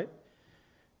months, right?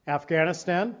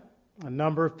 Afghanistan, a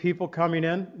number of people coming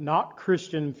in, not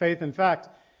Christian faith. In fact,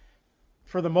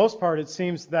 for the most part, it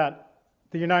seems that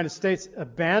the United States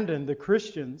abandoned the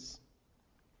Christians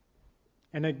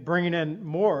and bringing in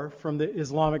more from the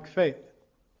Islamic faith.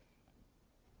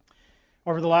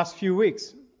 Over the last few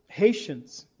weeks,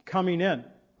 Haitians coming in.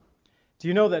 Do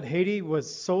you know that Haiti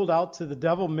was sold out to the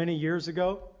devil many years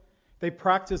ago? They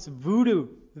practice voodoo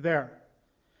there.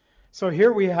 So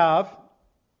here we have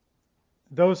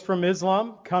those from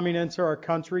Islam coming into our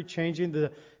country, changing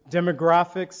the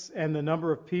demographics and the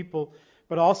number of people,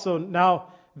 but also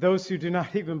now those who do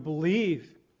not even believe,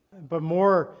 but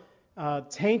more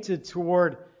tainted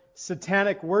toward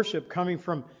satanic worship coming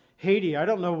from Haiti. I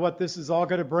don't know what this is all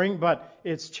going to bring, but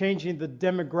it's changing the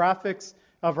demographics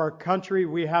of our country.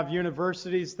 We have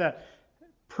universities that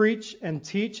preach and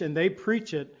teach, and they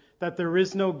preach it, that there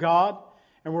is no God,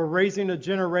 and we're raising a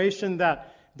generation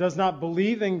that does not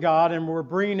believe in God, and we're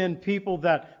bringing in people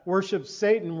that worship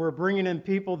Satan. We're bringing in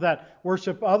people that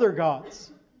worship other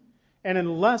gods. And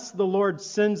unless the Lord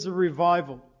sends a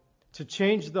revival to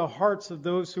change the hearts of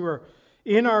those who are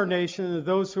in our nation and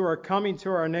those who are coming to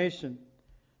our nation,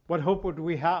 what hope would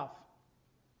we have?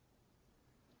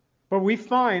 But we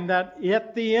find that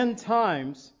at the end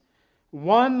times,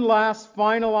 one last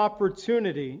final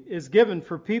opportunity is given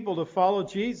for people to follow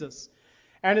Jesus.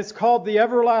 And it's called the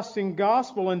everlasting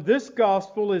gospel. And this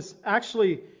gospel is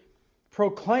actually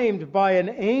proclaimed by an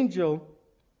angel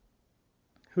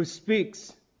who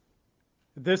speaks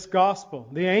this gospel.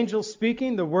 The angel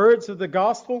speaking the words of the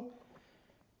gospel.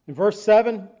 In verse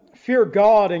 7, fear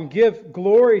God and give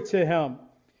glory to Him,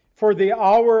 for the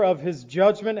hour of His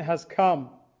judgment has come.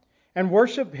 And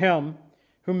worship Him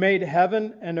who made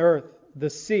heaven and earth, the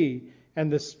sea,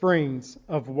 and the springs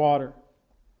of water.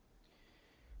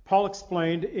 Paul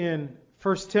explained in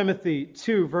 1 Timothy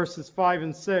 2, verses 5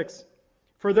 and 6,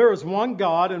 for there is one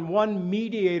God and one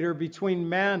mediator between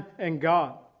man and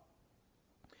God,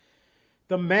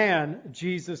 the man,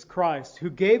 Jesus Christ, who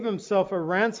gave Himself a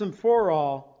ransom for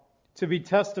all to be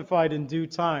testified in due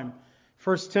time.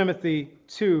 1 Timothy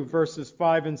 2, verses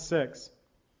 5 and 6.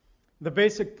 The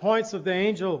basic points of the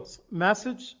angel's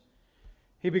message,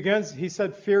 he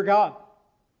said, fear God.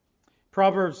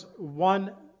 Proverbs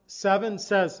 1:7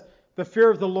 says, the fear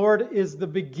of the Lord is the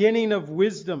beginning of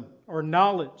wisdom or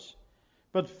knowledge.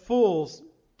 but fools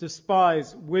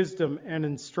despise wisdom and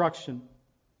instruction.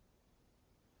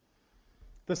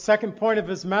 The second point of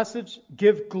his message,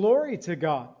 give glory to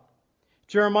God.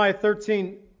 Jeremiah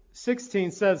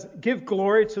 13:16 says, give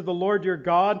glory to the Lord your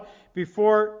God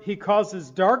before he causes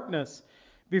darkness,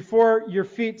 before your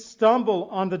feet stumble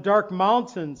on the dark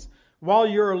mountains. While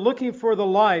you're looking for the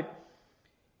light,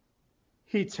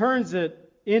 he turns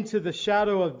it into the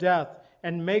shadow of death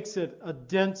and makes it a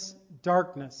dense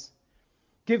darkness.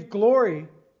 Give glory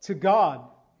to God.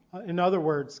 In other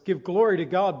words, give glory to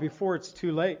God before it's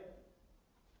too late.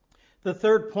 The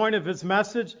third point of his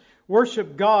message,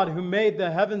 worship God who made the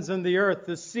heavens and the earth,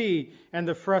 the sea, and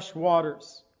the fresh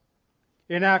waters.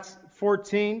 In Acts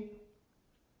 14,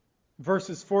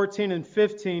 verses 14 and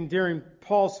 15, during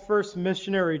Paul's first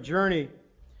missionary journey,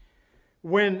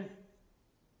 when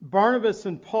Barnabas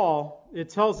and Paul, it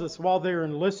tells us while they were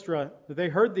in Lystra, they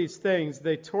heard these things,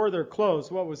 they tore their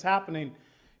clothes. What was happening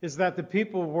is that the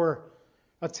people were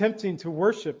attempting to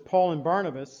worship Paul and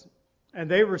Barnabas, and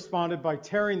they responded by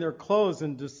tearing their clothes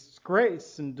in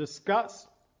disgrace and disgust,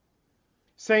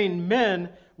 saying, men,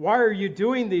 why are you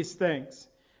doing these things?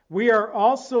 We are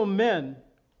also men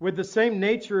with the same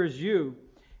nature as you,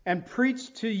 and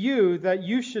preach to you that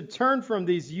you should turn from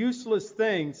these useless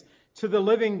things to the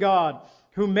living God,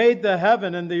 who made the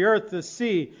heaven and the earth, the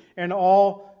sea, and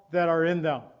all that are in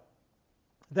them.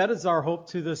 That is our hope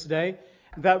to this day,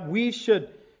 that we should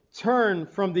turn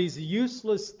from these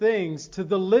useless things to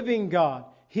the living God,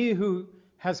 He who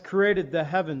has created the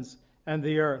heavens and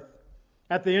the earth.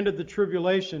 At the end of the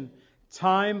tribulation,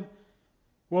 time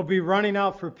will be running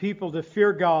out for people to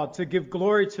fear God, to give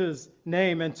glory to His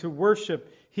name, and to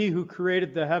worship He who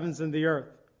created the heavens and the earth.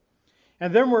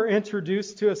 And then we're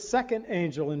introduced to a second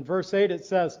angel. In verse 8 it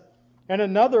says, and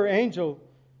another angel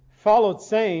followed,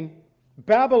 saying,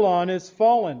 Babylon is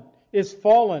fallen,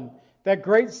 that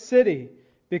great city,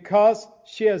 because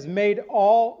she has made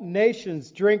all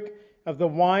nations drink of the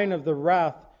wine of the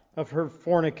wrath of her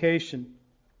fornication.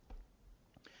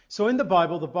 So in the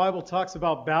Bible talks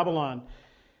about Babylon,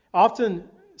 often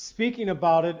speaking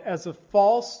about it as a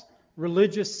false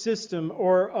religious system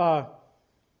or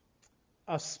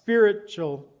a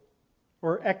spiritual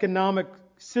or economic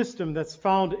system that's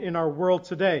found in our world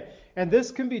today. And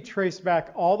this can be traced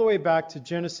back all the way back to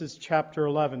Genesis chapter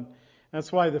 11.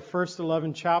 That's why the first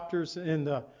 11 chapters in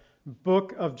the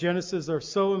book of Genesis are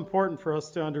so important for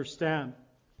us to understand.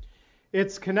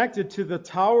 It's connected to the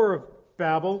Tower of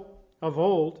Babel of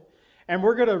old. And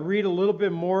we're going to read a little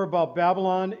bit more about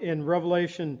Babylon in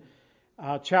Revelation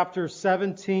chapter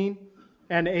 17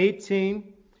 and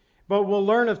 18. But we'll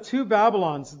learn of two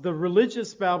Babylons, the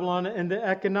religious Babylon and the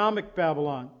economic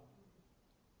Babylon.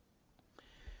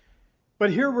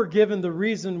 But here we're given the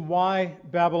reason why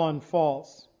Babylon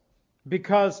falls.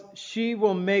 Because she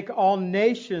will make all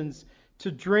nations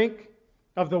to drink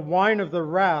of the wine of the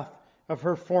wrath of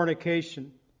her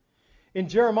fornication. In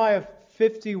Jeremiah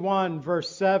 51 verse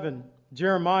 7,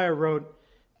 Jeremiah wrote,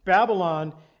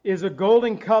 Babylon is a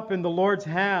golden cup in the Lord's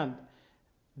hand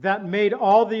that made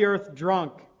all the earth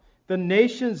drunk. The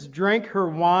nations drank her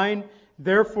wine,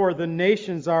 therefore the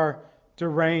nations are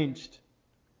deranged.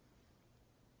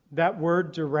 That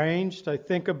word deranged, I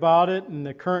think about it in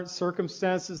the current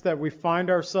circumstances that we find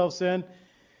ourselves in.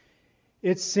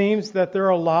 It seems that there are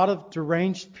a lot of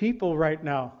deranged people right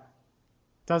now.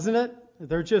 Doesn't it?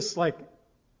 They're just like,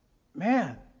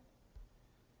 man,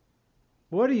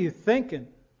 what are you thinking?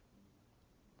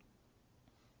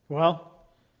 Well,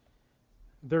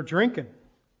 they're drinking.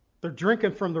 They're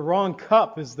drinking from the wrong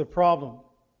cup is the problem.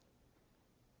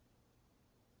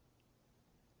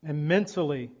 And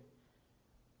mentally,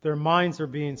 their minds are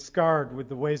being scarred with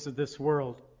the ways of this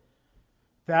world.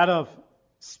 That of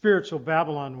spiritual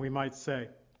Babylon, we might say.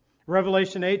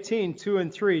 Revelation 18, 2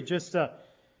 and 3, just a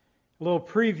little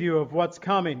preview of what's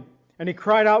coming. And he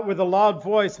cried out with a loud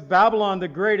voice, Babylon the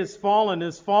great is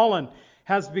fallen,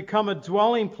 has become a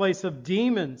dwelling place of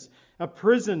demons, a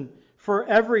prison for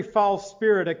every foul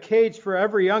spirit, a cage for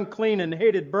every unclean and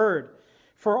hated bird.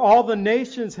 For all the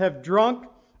nations have drunk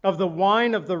of the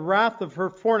wine of the wrath of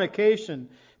her fornication.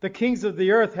 The kings of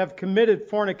the earth have committed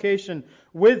fornication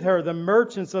with her. The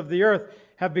merchants of the earth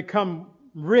have become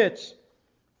rich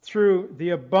through the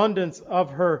abundance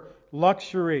of her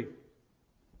luxury.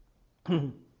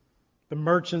 The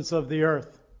merchants of the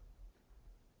earth.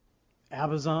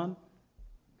 Amazon?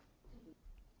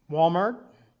 Walmart?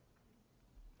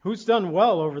 Who's done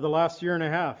well over the last year and a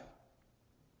half?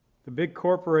 The big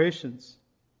corporations.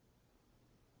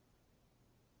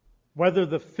 Whether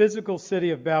the physical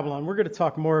city of Babylon, we're going to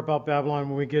talk more about Babylon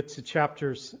when we get to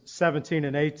chapters 17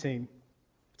 and 18.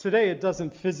 Today it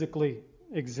doesn't physically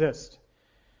exist.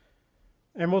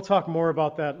 And we'll talk more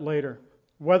about that later.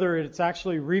 Whether it's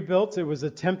actually rebuilt, it was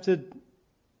attempted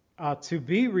to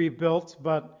be rebuilt,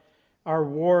 but our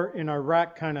war in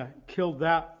Iraq kind of killed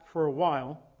that for a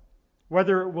while.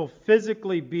 Whether it will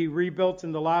physically be rebuilt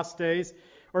in the last days,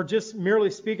 or just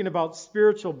merely speaking about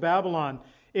spiritual Babylon,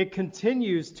 it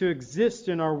continues to exist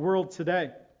in our world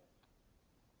today.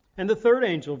 And the third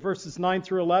angel, verses 9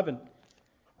 through 11.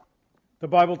 The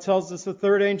Bible tells us the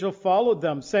third angel followed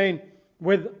them, saying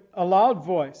with a loud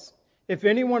voice, "If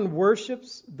anyone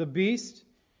worships the beast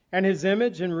and his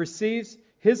image and receives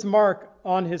his mark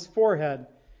on his forehead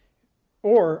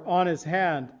or on his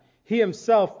hand, he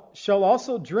himself shall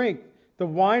also drink the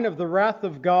wine of the wrath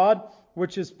of God,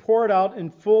 which is poured out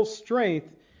in full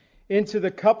strength into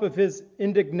the cup of his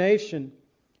indignation.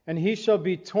 And he shall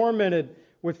be tormented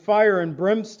with fire and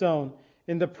brimstone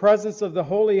in the presence of the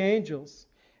holy angels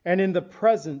and in the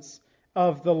presence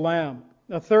of the Lamb."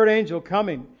 A third angel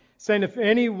coming, saying, if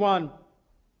anyone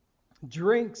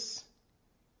drinks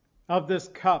of this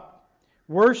cup,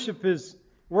 worships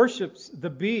the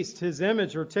beast, his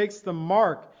image, or takes the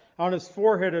mark on his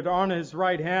forehead or on his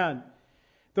right hand,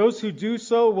 those who do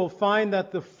so will find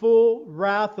that the full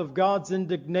wrath of God's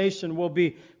indignation will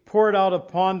be poured out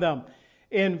upon them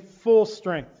in full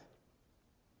strength.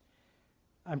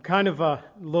 I'm kind of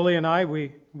Lily and I,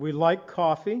 we like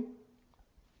coffee.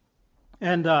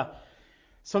 And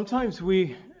sometimes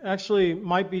we actually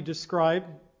might be described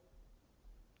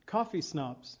coffee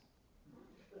snobs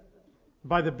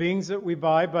by the beans that we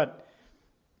buy, but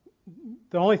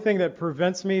the only thing that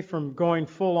prevents me from going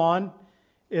full on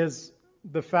is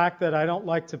the fact that I don't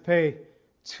like to pay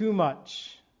too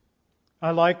much.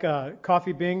 I like a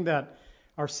coffee bean that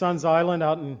our son's island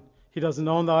out in, he doesn't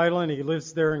own the island, he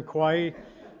lives there in Kauai,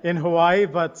 in Hawaii,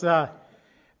 but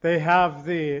they have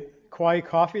the Kauai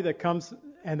coffee that comes,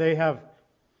 and they have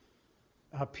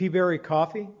peaberry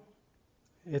coffee.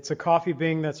 It's a coffee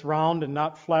bean that's round and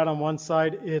not flat on one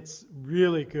side. It's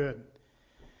really good.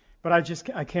 But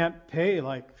I can't pay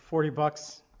like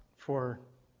 $40 for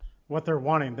what they're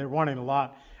wanting. They're wanting a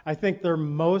lot. I think their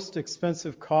most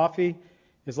expensive coffee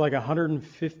is like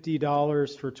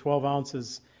 $150 for 12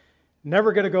 ounces.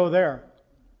 Never going to go there.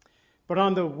 But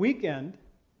on the weekend,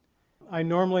 I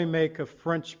normally make a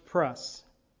French press.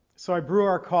 So I brew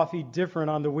our coffee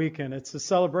different on the weekend. It's a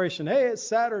celebration. Hey, it's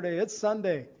Saturday, it's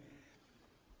Sunday.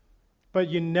 But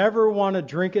you never want to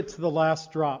drink it to the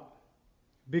last drop,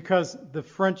 because the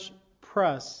French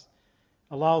press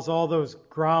allows all those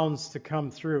grounds to come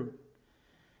through.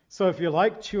 So if you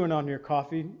like chewing on your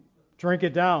coffee, drink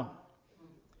it down.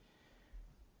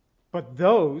 But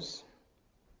those,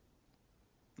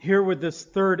 here with this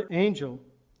third angel,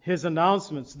 his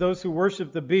announcements, those who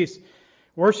worship the beast,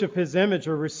 worship his image,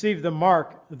 or receive the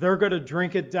mark, they're going to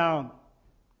drink it down.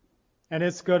 And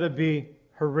it's going to be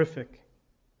horrific.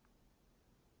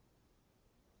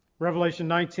 Revelation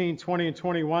 19:20 and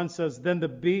 21 says, "Then the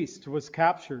beast was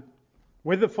captured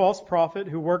with the false prophet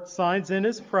who worked signs in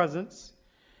his presence,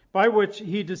 by which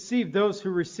he deceived those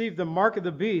who received the mark of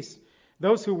the beast,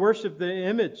 those who worship the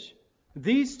image.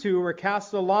 These two were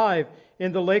cast alive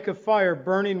in the lake of fire,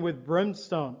 burning with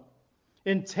brimstone.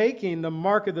 In taking the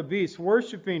mark of the beast,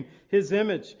 worshiping his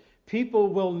image, people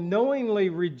will knowingly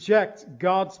reject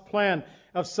God's plan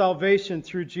of salvation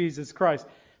through Jesus Christ."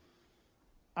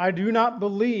 I do not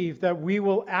believe that we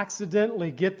will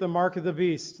accidentally get the mark of the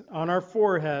beast on our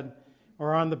forehead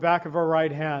or on the back of our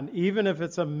right hand, even if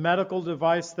it's a medical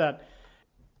device that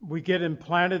we get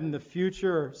implanted in the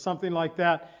future or something like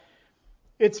that.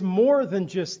 It's more than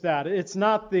just that. It's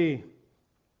not the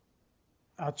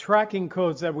tracking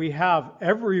codes that we have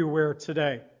everywhere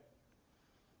today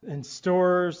in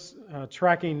stores,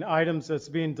 tracking items that's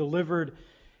being delivered.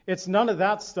 It's none of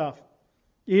that stuff.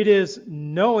 It is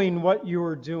knowing what you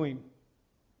are doing.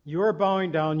 You are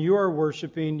bowing down, you are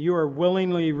worshiping, you are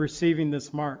willingly receiving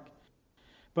this mark.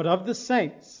 But of the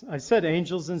saints, I said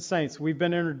angels and saints, we've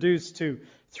been introduced to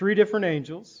 3 different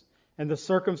angels and the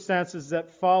circumstances that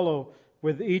follow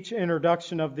with each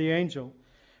introduction of the angel.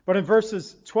 But in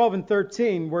verses 12 and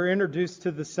 13, we're introduced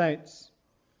to the saints.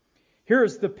 Here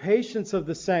is the patience of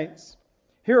the saints.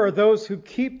 Here are those who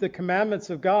keep the commandments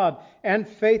of God and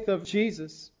faith of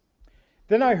Jesus.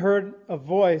 Then I heard a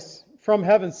voice from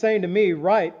heaven saying to me,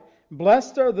 "Write,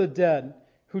 blessed are the dead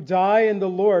who die in the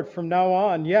Lord from now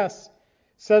on. Yes,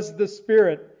 says the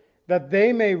Spirit, that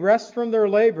they may rest from their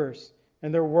labors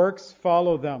and their works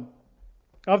follow them."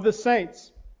 Of the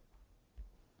saints,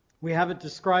 we have it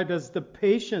described as the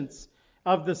patience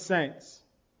of the saints.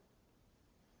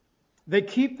 They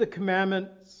keep the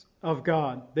commandments of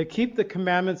God. They keep the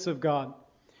commandments of God.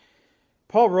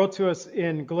 Paul wrote to us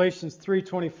in Galatians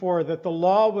 3:24 that the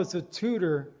law was a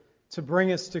tutor to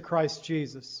bring us to Christ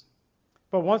Jesus.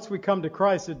 But once we come to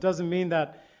Christ, it doesn't mean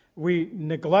that we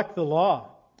neglect the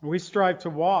law. We strive to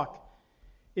walk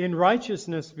in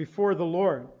righteousness before the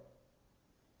Lord.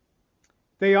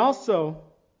 They also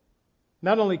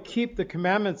not only keep the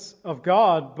commandments of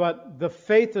God, but the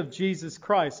faith of Jesus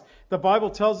Christ. The Bible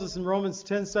tells us in Romans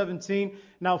 10:17,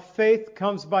 now faith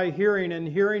comes by hearing, and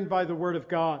hearing by the word of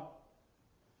God.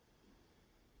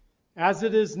 As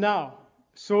it is now,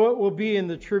 so it will be in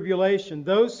the tribulation.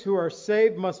 Those who are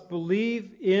saved must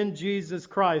believe in Jesus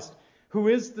Christ, who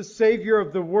is the Savior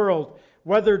of the world,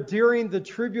 whether during the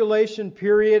tribulation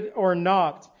period or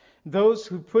not. Those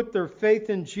who put their faith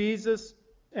in Jesus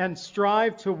and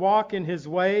strive to walk in His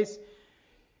ways,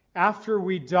 after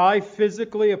we die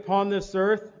physically upon this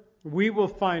earth, we will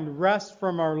find rest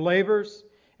from our labors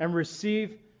and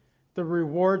receive the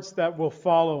rewards that will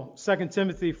follow. 2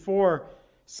 Timothy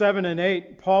 4:7 and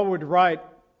 8, Paul would write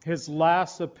his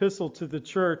last epistle to the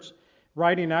church,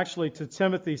 writing actually to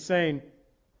Timothy, saying,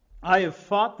 I have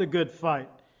fought the good fight.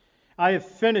 I have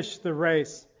finished the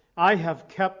race. I have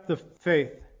kept the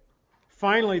faith.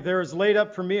 Finally, there is laid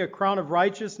up for me a crown of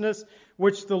righteousness,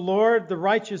 which the Lord, the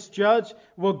righteous judge,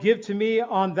 will give to me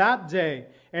on that day,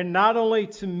 and not only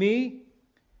to me,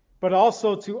 but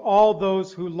also to all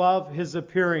those who love His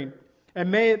appearing.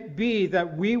 And may it be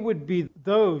that we would be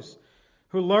those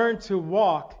who learn to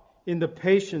walk in the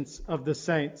patience of the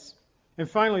saints. And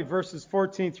finally, verses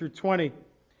 14 through 20,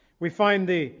 we find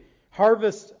the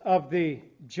harvest of the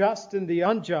just and the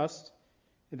unjust.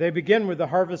 They begin with the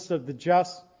harvest of the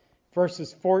just,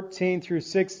 verses 14 through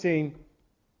 16.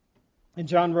 And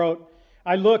John wrote,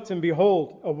 I looked, and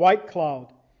behold, a white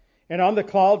cloud. And on the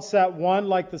cloud sat one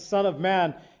like the Son of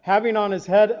Man, having on his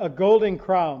head a golden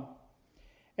crown,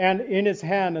 and in his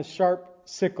hand a sharp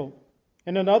sickle.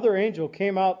 And another angel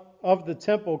came out of the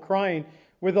temple, crying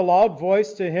with a loud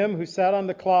voice to him who sat on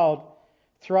the cloud,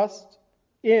 thrust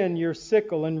in your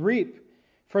sickle and reap,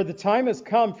 for the time has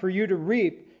come for you to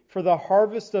reap, for the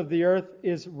harvest of the earth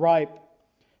is ripe.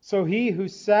 So he who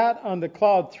sat on the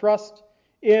cloud thrust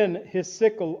in his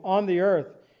sickle on the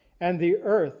earth, and the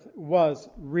earth was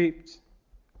reaped.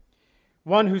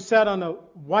 One who sat on a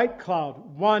white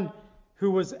cloud, one who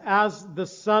was as the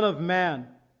Son of Man,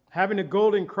 having a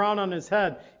golden crown on his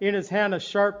head, in his hand a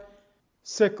sharp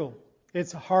sickle.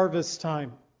 It's harvest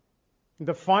time.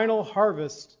 The final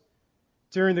harvest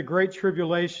during the Great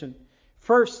Tribulation.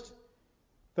 First,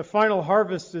 the final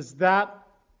harvest is that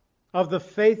of the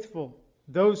faithful,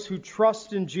 those who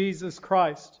trust in Jesus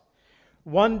Christ.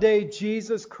 One day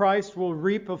Jesus Christ will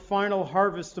reap a final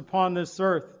harvest upon this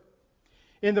earth.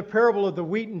 In the parable of the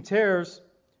wheat and tares,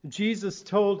 Jesus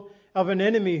told of an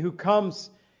enemy who comes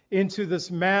into this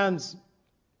man's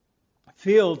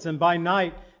fields, and by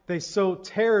night they sow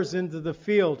tares into the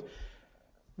field.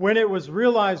 When it was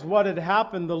realized what had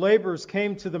happened, the laborers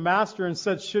came to the master and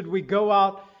said, should we go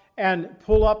out and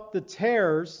pull up the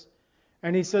tares?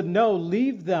 And he said, no,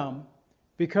 leave them,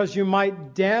 because you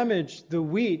might damage the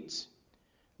wheat.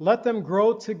 Let them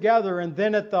grow together, and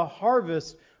then at the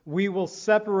harvest we will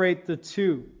separate the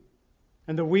two.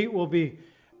 And the wheat will be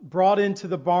brought into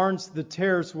the barns, the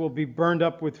tares will be burned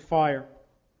up with fire.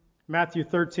 Matthew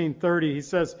 13:30, he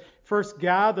says, first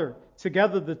gather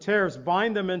together the tares,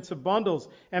 bind them into bundles,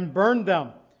 and burn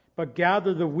them, but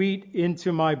gather the wheat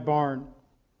into my barn.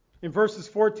 In verses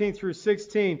 14 through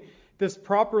 16, this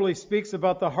properly speaks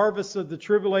about the harvest of the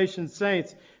tribulation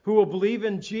saints who will believe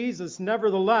in Jesus,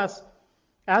 nevertheless,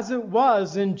 as it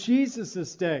was in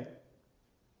Jesus' day,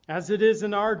 as it is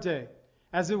in our day,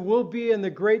 as it will be in the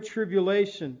Great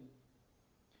Tribulation.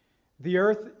 The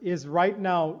earth is right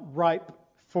now ripe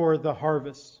for the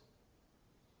harvest.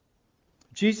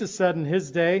 Jesus said in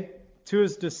His day to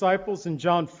His disciples in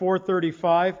John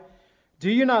 4:35,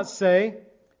 do you not say,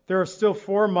 there are still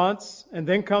 4 months, and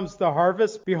then comes the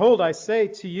harvest? Behold, I say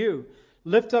to you,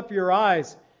 lift up your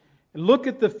eyes and look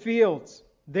at the fields.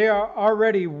 They are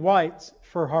already white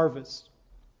for harvest.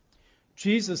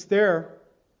 Jesus there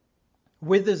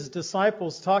with His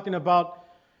disciples talking about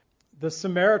the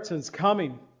Samaritans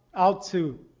coming out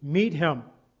to meet Him.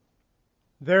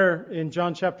 There in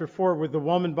John chapter 4 with the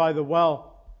woman by the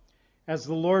well, as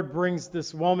the Lord brings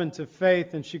this woman to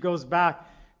faith, and she goes back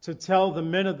to tell the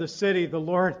men of the city, the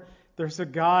Lord, there's a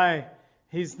guy,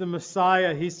 he's the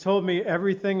Messiah, he's told me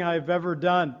everything I've ever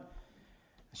done.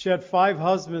 She had 5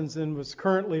 husbands and was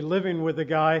currently living with a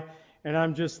guy, and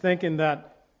I'm just thinking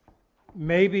that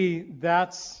maybe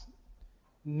that's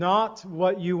not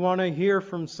what you want to hear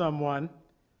from someone,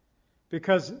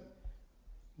 because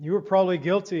you were probably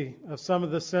guilty of some of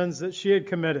the sins that she had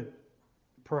committed.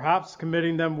 perhaps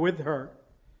committing them with her.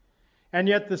 And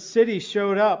yet the city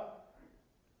showed up,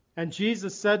 and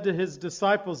Jesus said to his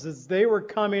disciples as they were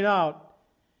coming out,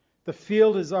 the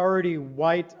field is already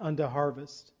white unto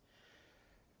harvest.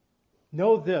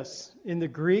 Know this, in the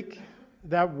Greek,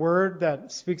 that word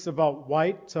that speaks about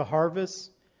white to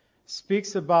harvest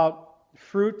speaks about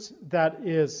fruit that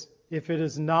is, if it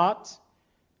is not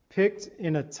picked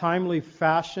in a timely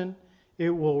fashion, it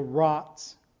will rot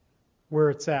where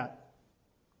it's at.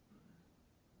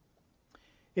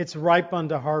 It's ripe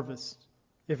unto harvest.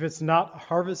 If it's not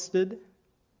harvested,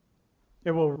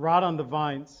 it will rot on the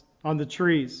vines, on the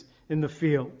trees, in the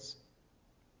fields.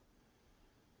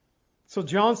 So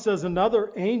John says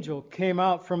another angel came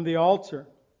out from the altar,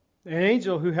 an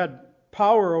angel who had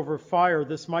power over fire.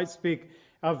 This might speak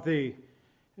of the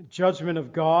judgment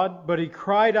of God, but he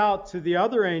cried out to the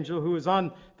other angel who was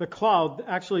on the cloud,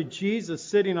 actually Jesus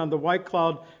sitting on the white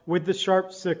cloud with the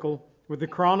sharp sickle, with the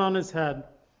crown on his head,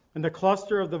 and the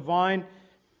cluster of the vine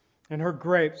and her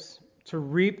grapes, to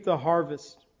reap the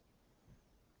harvest.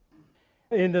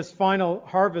 In this final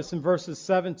harvest, in verses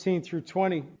 17 through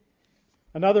 20,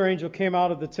 another angel came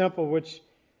out of the temple, which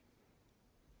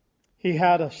he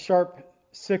had a sharp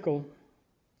sickle.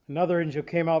 Another angel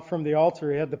came out from the altar.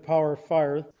 He had the power of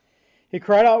fire. He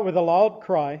cried out with a loud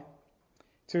cry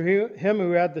to him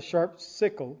who had the sharp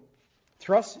sickle,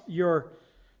 "Thrust your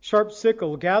sharp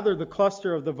sickle, gather the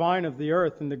cluster of the vine of the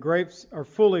earth, and the grapes are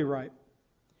fully ripe."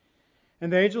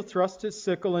 And the angel thrust his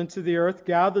sickle into the earth,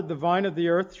 gathered the vine of the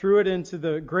earth, threw it into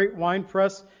the great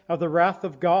winepress of the wrath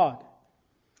of God.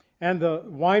 And the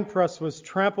winepress was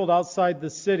trampled outside the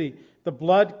city. The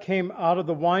blood came out of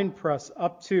the winepress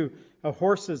up to a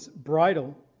horse's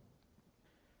bridle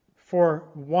for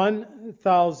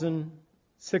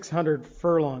 1,600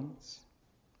 furlongs.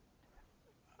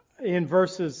 In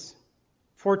verses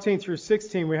 14 through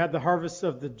 16, we had the harvest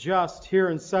of the just. Here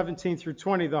in 17 through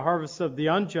 20, the harvest of the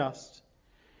unjust.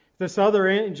 This other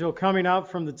angel coming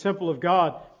out from the temple of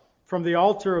God, from the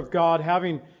altar of God,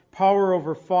 having power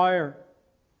over fire,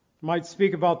 might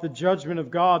speak about the judgment of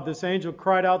God. This angel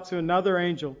cried out to another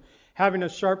angel, having a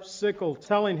sharp sickle,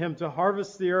 telling him to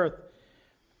harvest the earth.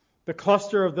 The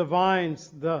cluster of the vines,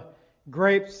 the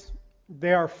grapes,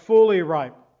 they are fully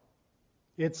ripe.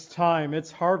 It's time,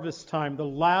 it's harvest time, the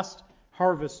last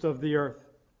harvest of the earth,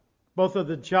 both of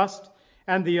the just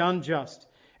and the unjust.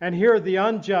 And here the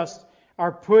unjust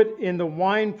are put in the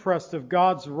winepress of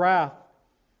God's wrath.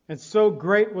 And so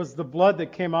great was the blood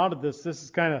that came out of this. This is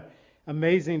kind of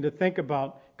amazing to think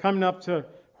about. Coming up to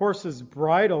horse's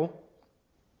bridle,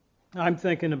 I'm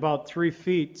thinking about 3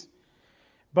 feet.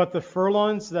 But the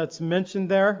furlongs that's mentioned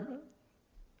there,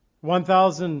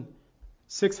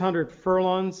 1,600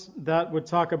 furlongs, that would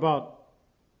talk about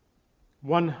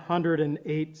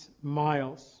 108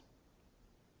 miles.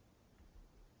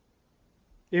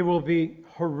 It will be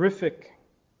horrific.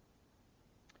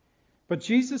 But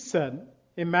Jesus said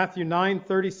in Matthew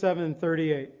 9:37 and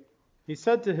 38, he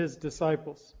said to his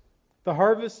disciples, "The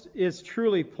harvest is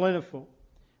truly plentiful,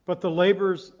 but the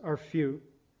laborers are few.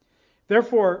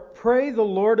 Therefore, pray the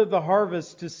Lord of the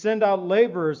harvest to send out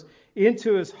laborers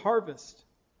into his harvest."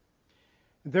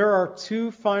 There are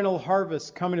 2 final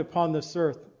harvests coming upon this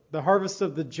earth, the harvest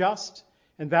of the just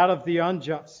and that of the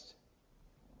unjust.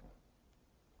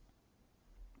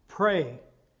 Pray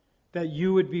that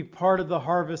you would be part of the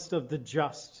harvest of the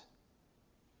just.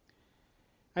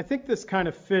 I think this kind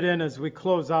of fit in as we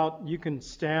close out. You can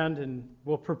stand and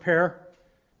we'll prepare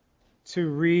to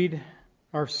read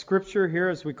our scripture here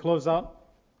as we close out.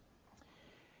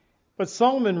 But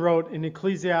Solomon wrote in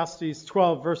Ecclesiastes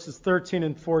 12, verses 13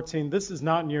 and 14. This is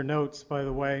not in your notes, by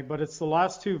the way, but it's the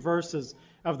last 2 verses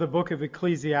of the book of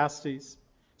Ecclesiastes.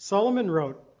 Solomon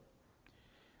wrote,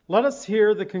 "Let us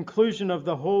hear the conclusion of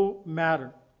the whole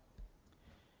matter.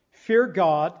 Fear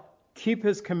God, keep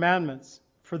his commandments,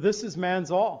 for this is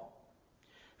man's all.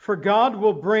 For God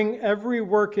will bring every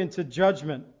work into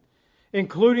judgment,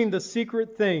 including the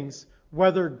secret things,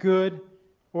 whether good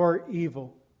or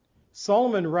evil."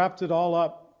 Solomon wrapped it all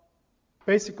up,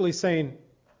 basically saying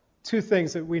 2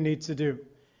 things that we need to do.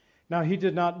 Now, he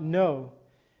did not know.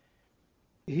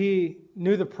 He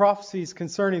knew the prophecies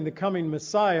concerning the coming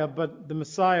Messiah, but the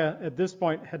Messiah at this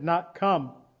point had not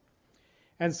come.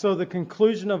 And so the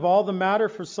conclusion of all the matter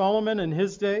for Solomon in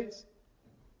his days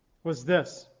was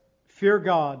this: fear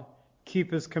God,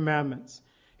 keep his commandments.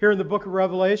 Here in the book of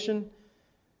Revelation,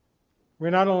 we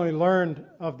not only learned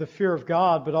of the fear of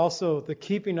God, but also the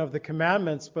keeping of the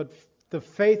commandments, but the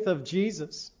faith of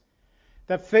Jesus.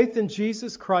 That faith in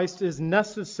Jesus Christ is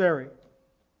necessary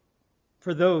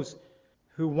for those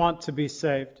who want to be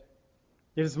saved.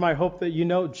 It is my hope that you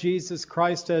know Jesus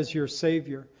Christ as your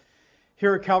Savior.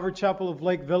 Here at Calvary Chapel of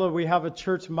Lake Villa, we have a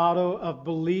church motto of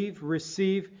believe,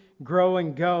 receive, grow,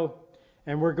 and go.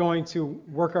 And we're going to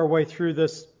work our way through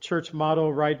this church motto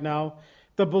right now.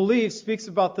 The believe speaks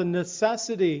about the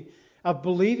necessity of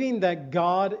believing that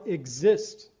God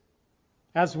exists.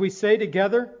 As we say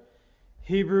together,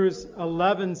 Hebrews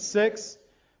 11:6,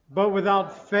 but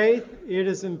without faith it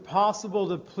is impossible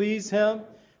to please Him.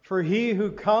 For he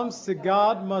who comes to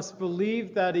God must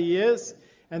believe that He is,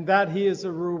 and that He is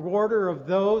a rewarder of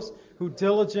those who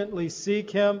diligently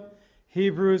seek Him.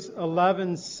 Hebrews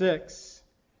 11:6.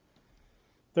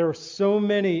 There are so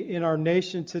many in our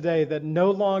nation today that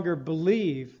no longer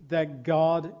believe that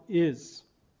God is.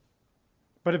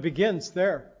 But it begins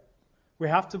there. We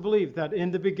have to believe that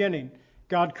in the beginning,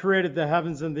 God created the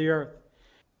heavens and the earth.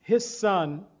 His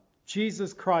Son,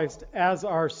 Jesus Christ, as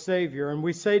our Savior. And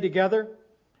we say together,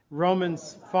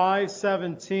 Romans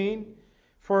 5:17,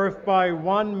 for if by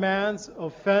one man's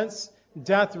offense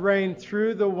death reigned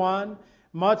through the one,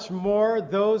 much more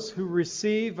those who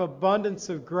receive abundance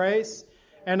of grace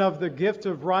and of the gift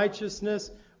of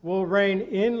righteousness will reign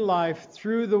in life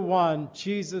through the one,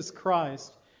 Jesus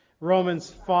Christ. Romans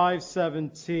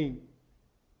 5:17.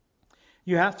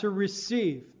 You have to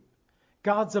receive.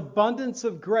 God's abundance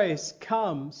of grace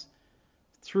comes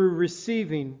through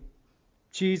receiving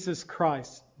Jesus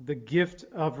Christ, the gift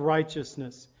of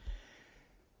righteousness.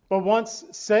 But once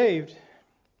saved,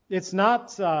 it's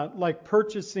not like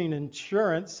purchasing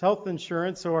insurance, health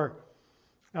insurance, or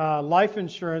life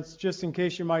insurance just in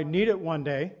case you might need it one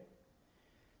day.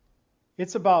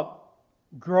 It's about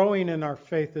growing in our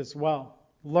faith as well,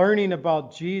 learning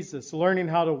about Jesus, learning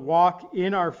how to walk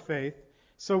in our faith.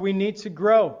 So we need to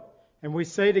grow. And we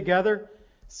say together,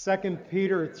 2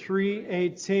 Peter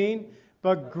 3:18,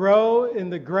 but grow in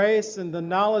the grace and the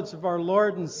knowledge of our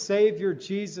Lord and Savior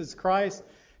Jesus Christ.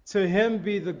 To Him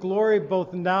be the glory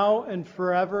both now and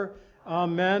forever.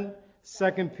 Amen.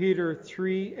 2 Peter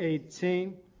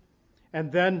 3:18.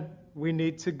 And then we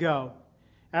need to go.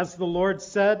 As the Lord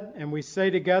said, and we say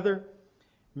together,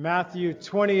 Matthew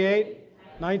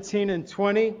 28:19 and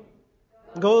 20,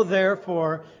 go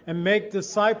therefore and make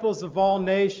disciples of all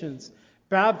nations,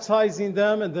 baptizing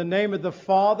them in the name of the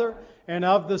Father and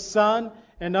of the Son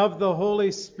and of the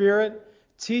Holy Spirit,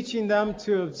 teaching them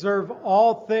to observe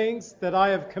all things that I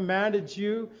have commanded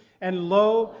you. And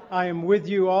lo, I am with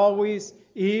you always,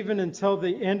 even until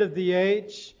the end of the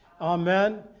age.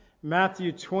 Amen.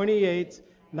 Matthew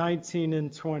 28:19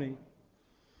 and 20.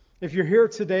 If you're here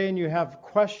today and you have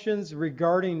questions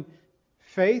regarding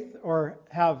faith or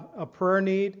have a prayer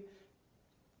need,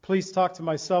 please talk to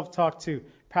myself, talk to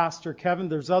Pastor Kevin.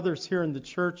 There's others here in the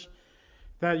church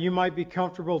that you might be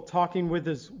comfortable talking with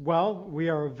as well. We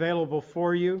are available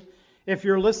for you. If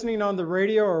you're listening on the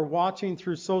radio or watching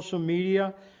through social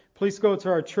media, please go to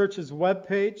our church's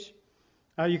webpage.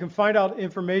 You can find out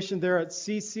information there at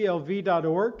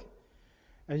cclv.org.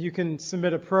 You can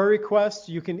submit a prayer request.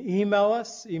 You can email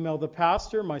us, email the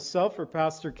pastor, myself, or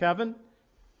Pastor Kevin.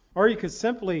 Or you could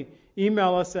simply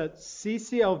email us at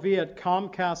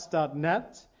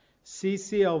cclv@comcast.net,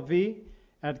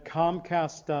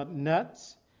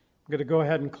 cclv@comcast.net. I'm going to go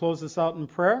ahead and close this out in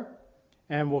prayer,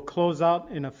 and we'll close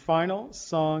out in a final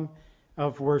song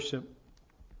of worship.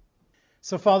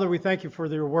 So, Father, we thank you for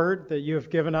your word that you have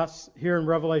given us here in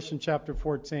Revelation chapter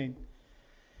 14.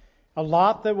 A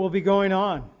lot that will be going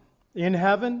on in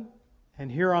heaven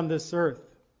and here on this earth.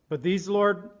 But these,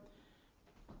 Lord,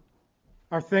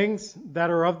 are things that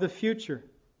are of the future.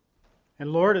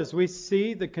 And Lord, as we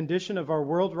see the condition of our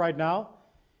world right now,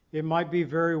 it might be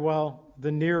very well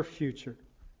the near future.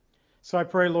 So I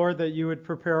pray, Lord, that you would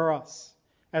prepare us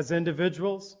as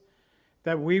individuals,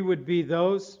 that we would be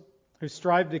those who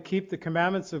strive to keep the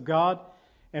commandments of God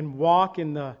and walk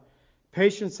in the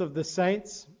patience of the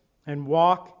saints and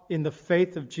walk in the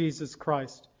faith of Jesus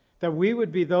Christ, that we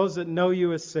would be those that know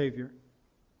you as Savior.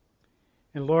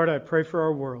 And Lord, I pray for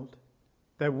our world,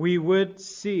 that we would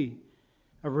see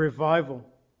a revival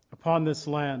upon this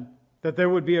land, that there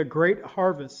would be a great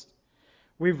harvest.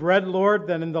 We've read, Lord,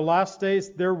 that in the last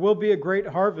days there will be a great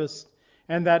harvest,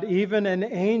 and that even an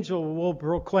angel will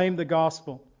proclaim the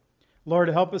gospel. Lord,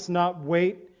 help us not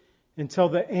wait until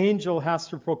the angel has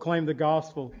to proclaim the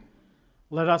gospel.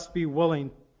 Let us be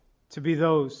willing to be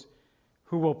those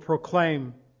who will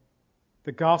proclaim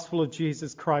the gospel of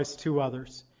Jesus Christ to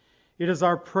others. It is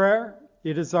our prayer,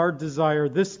 it is our desire.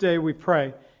 This day we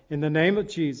pray in the name of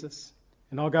Jesus.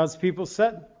 And all God's people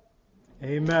said,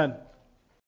 amen.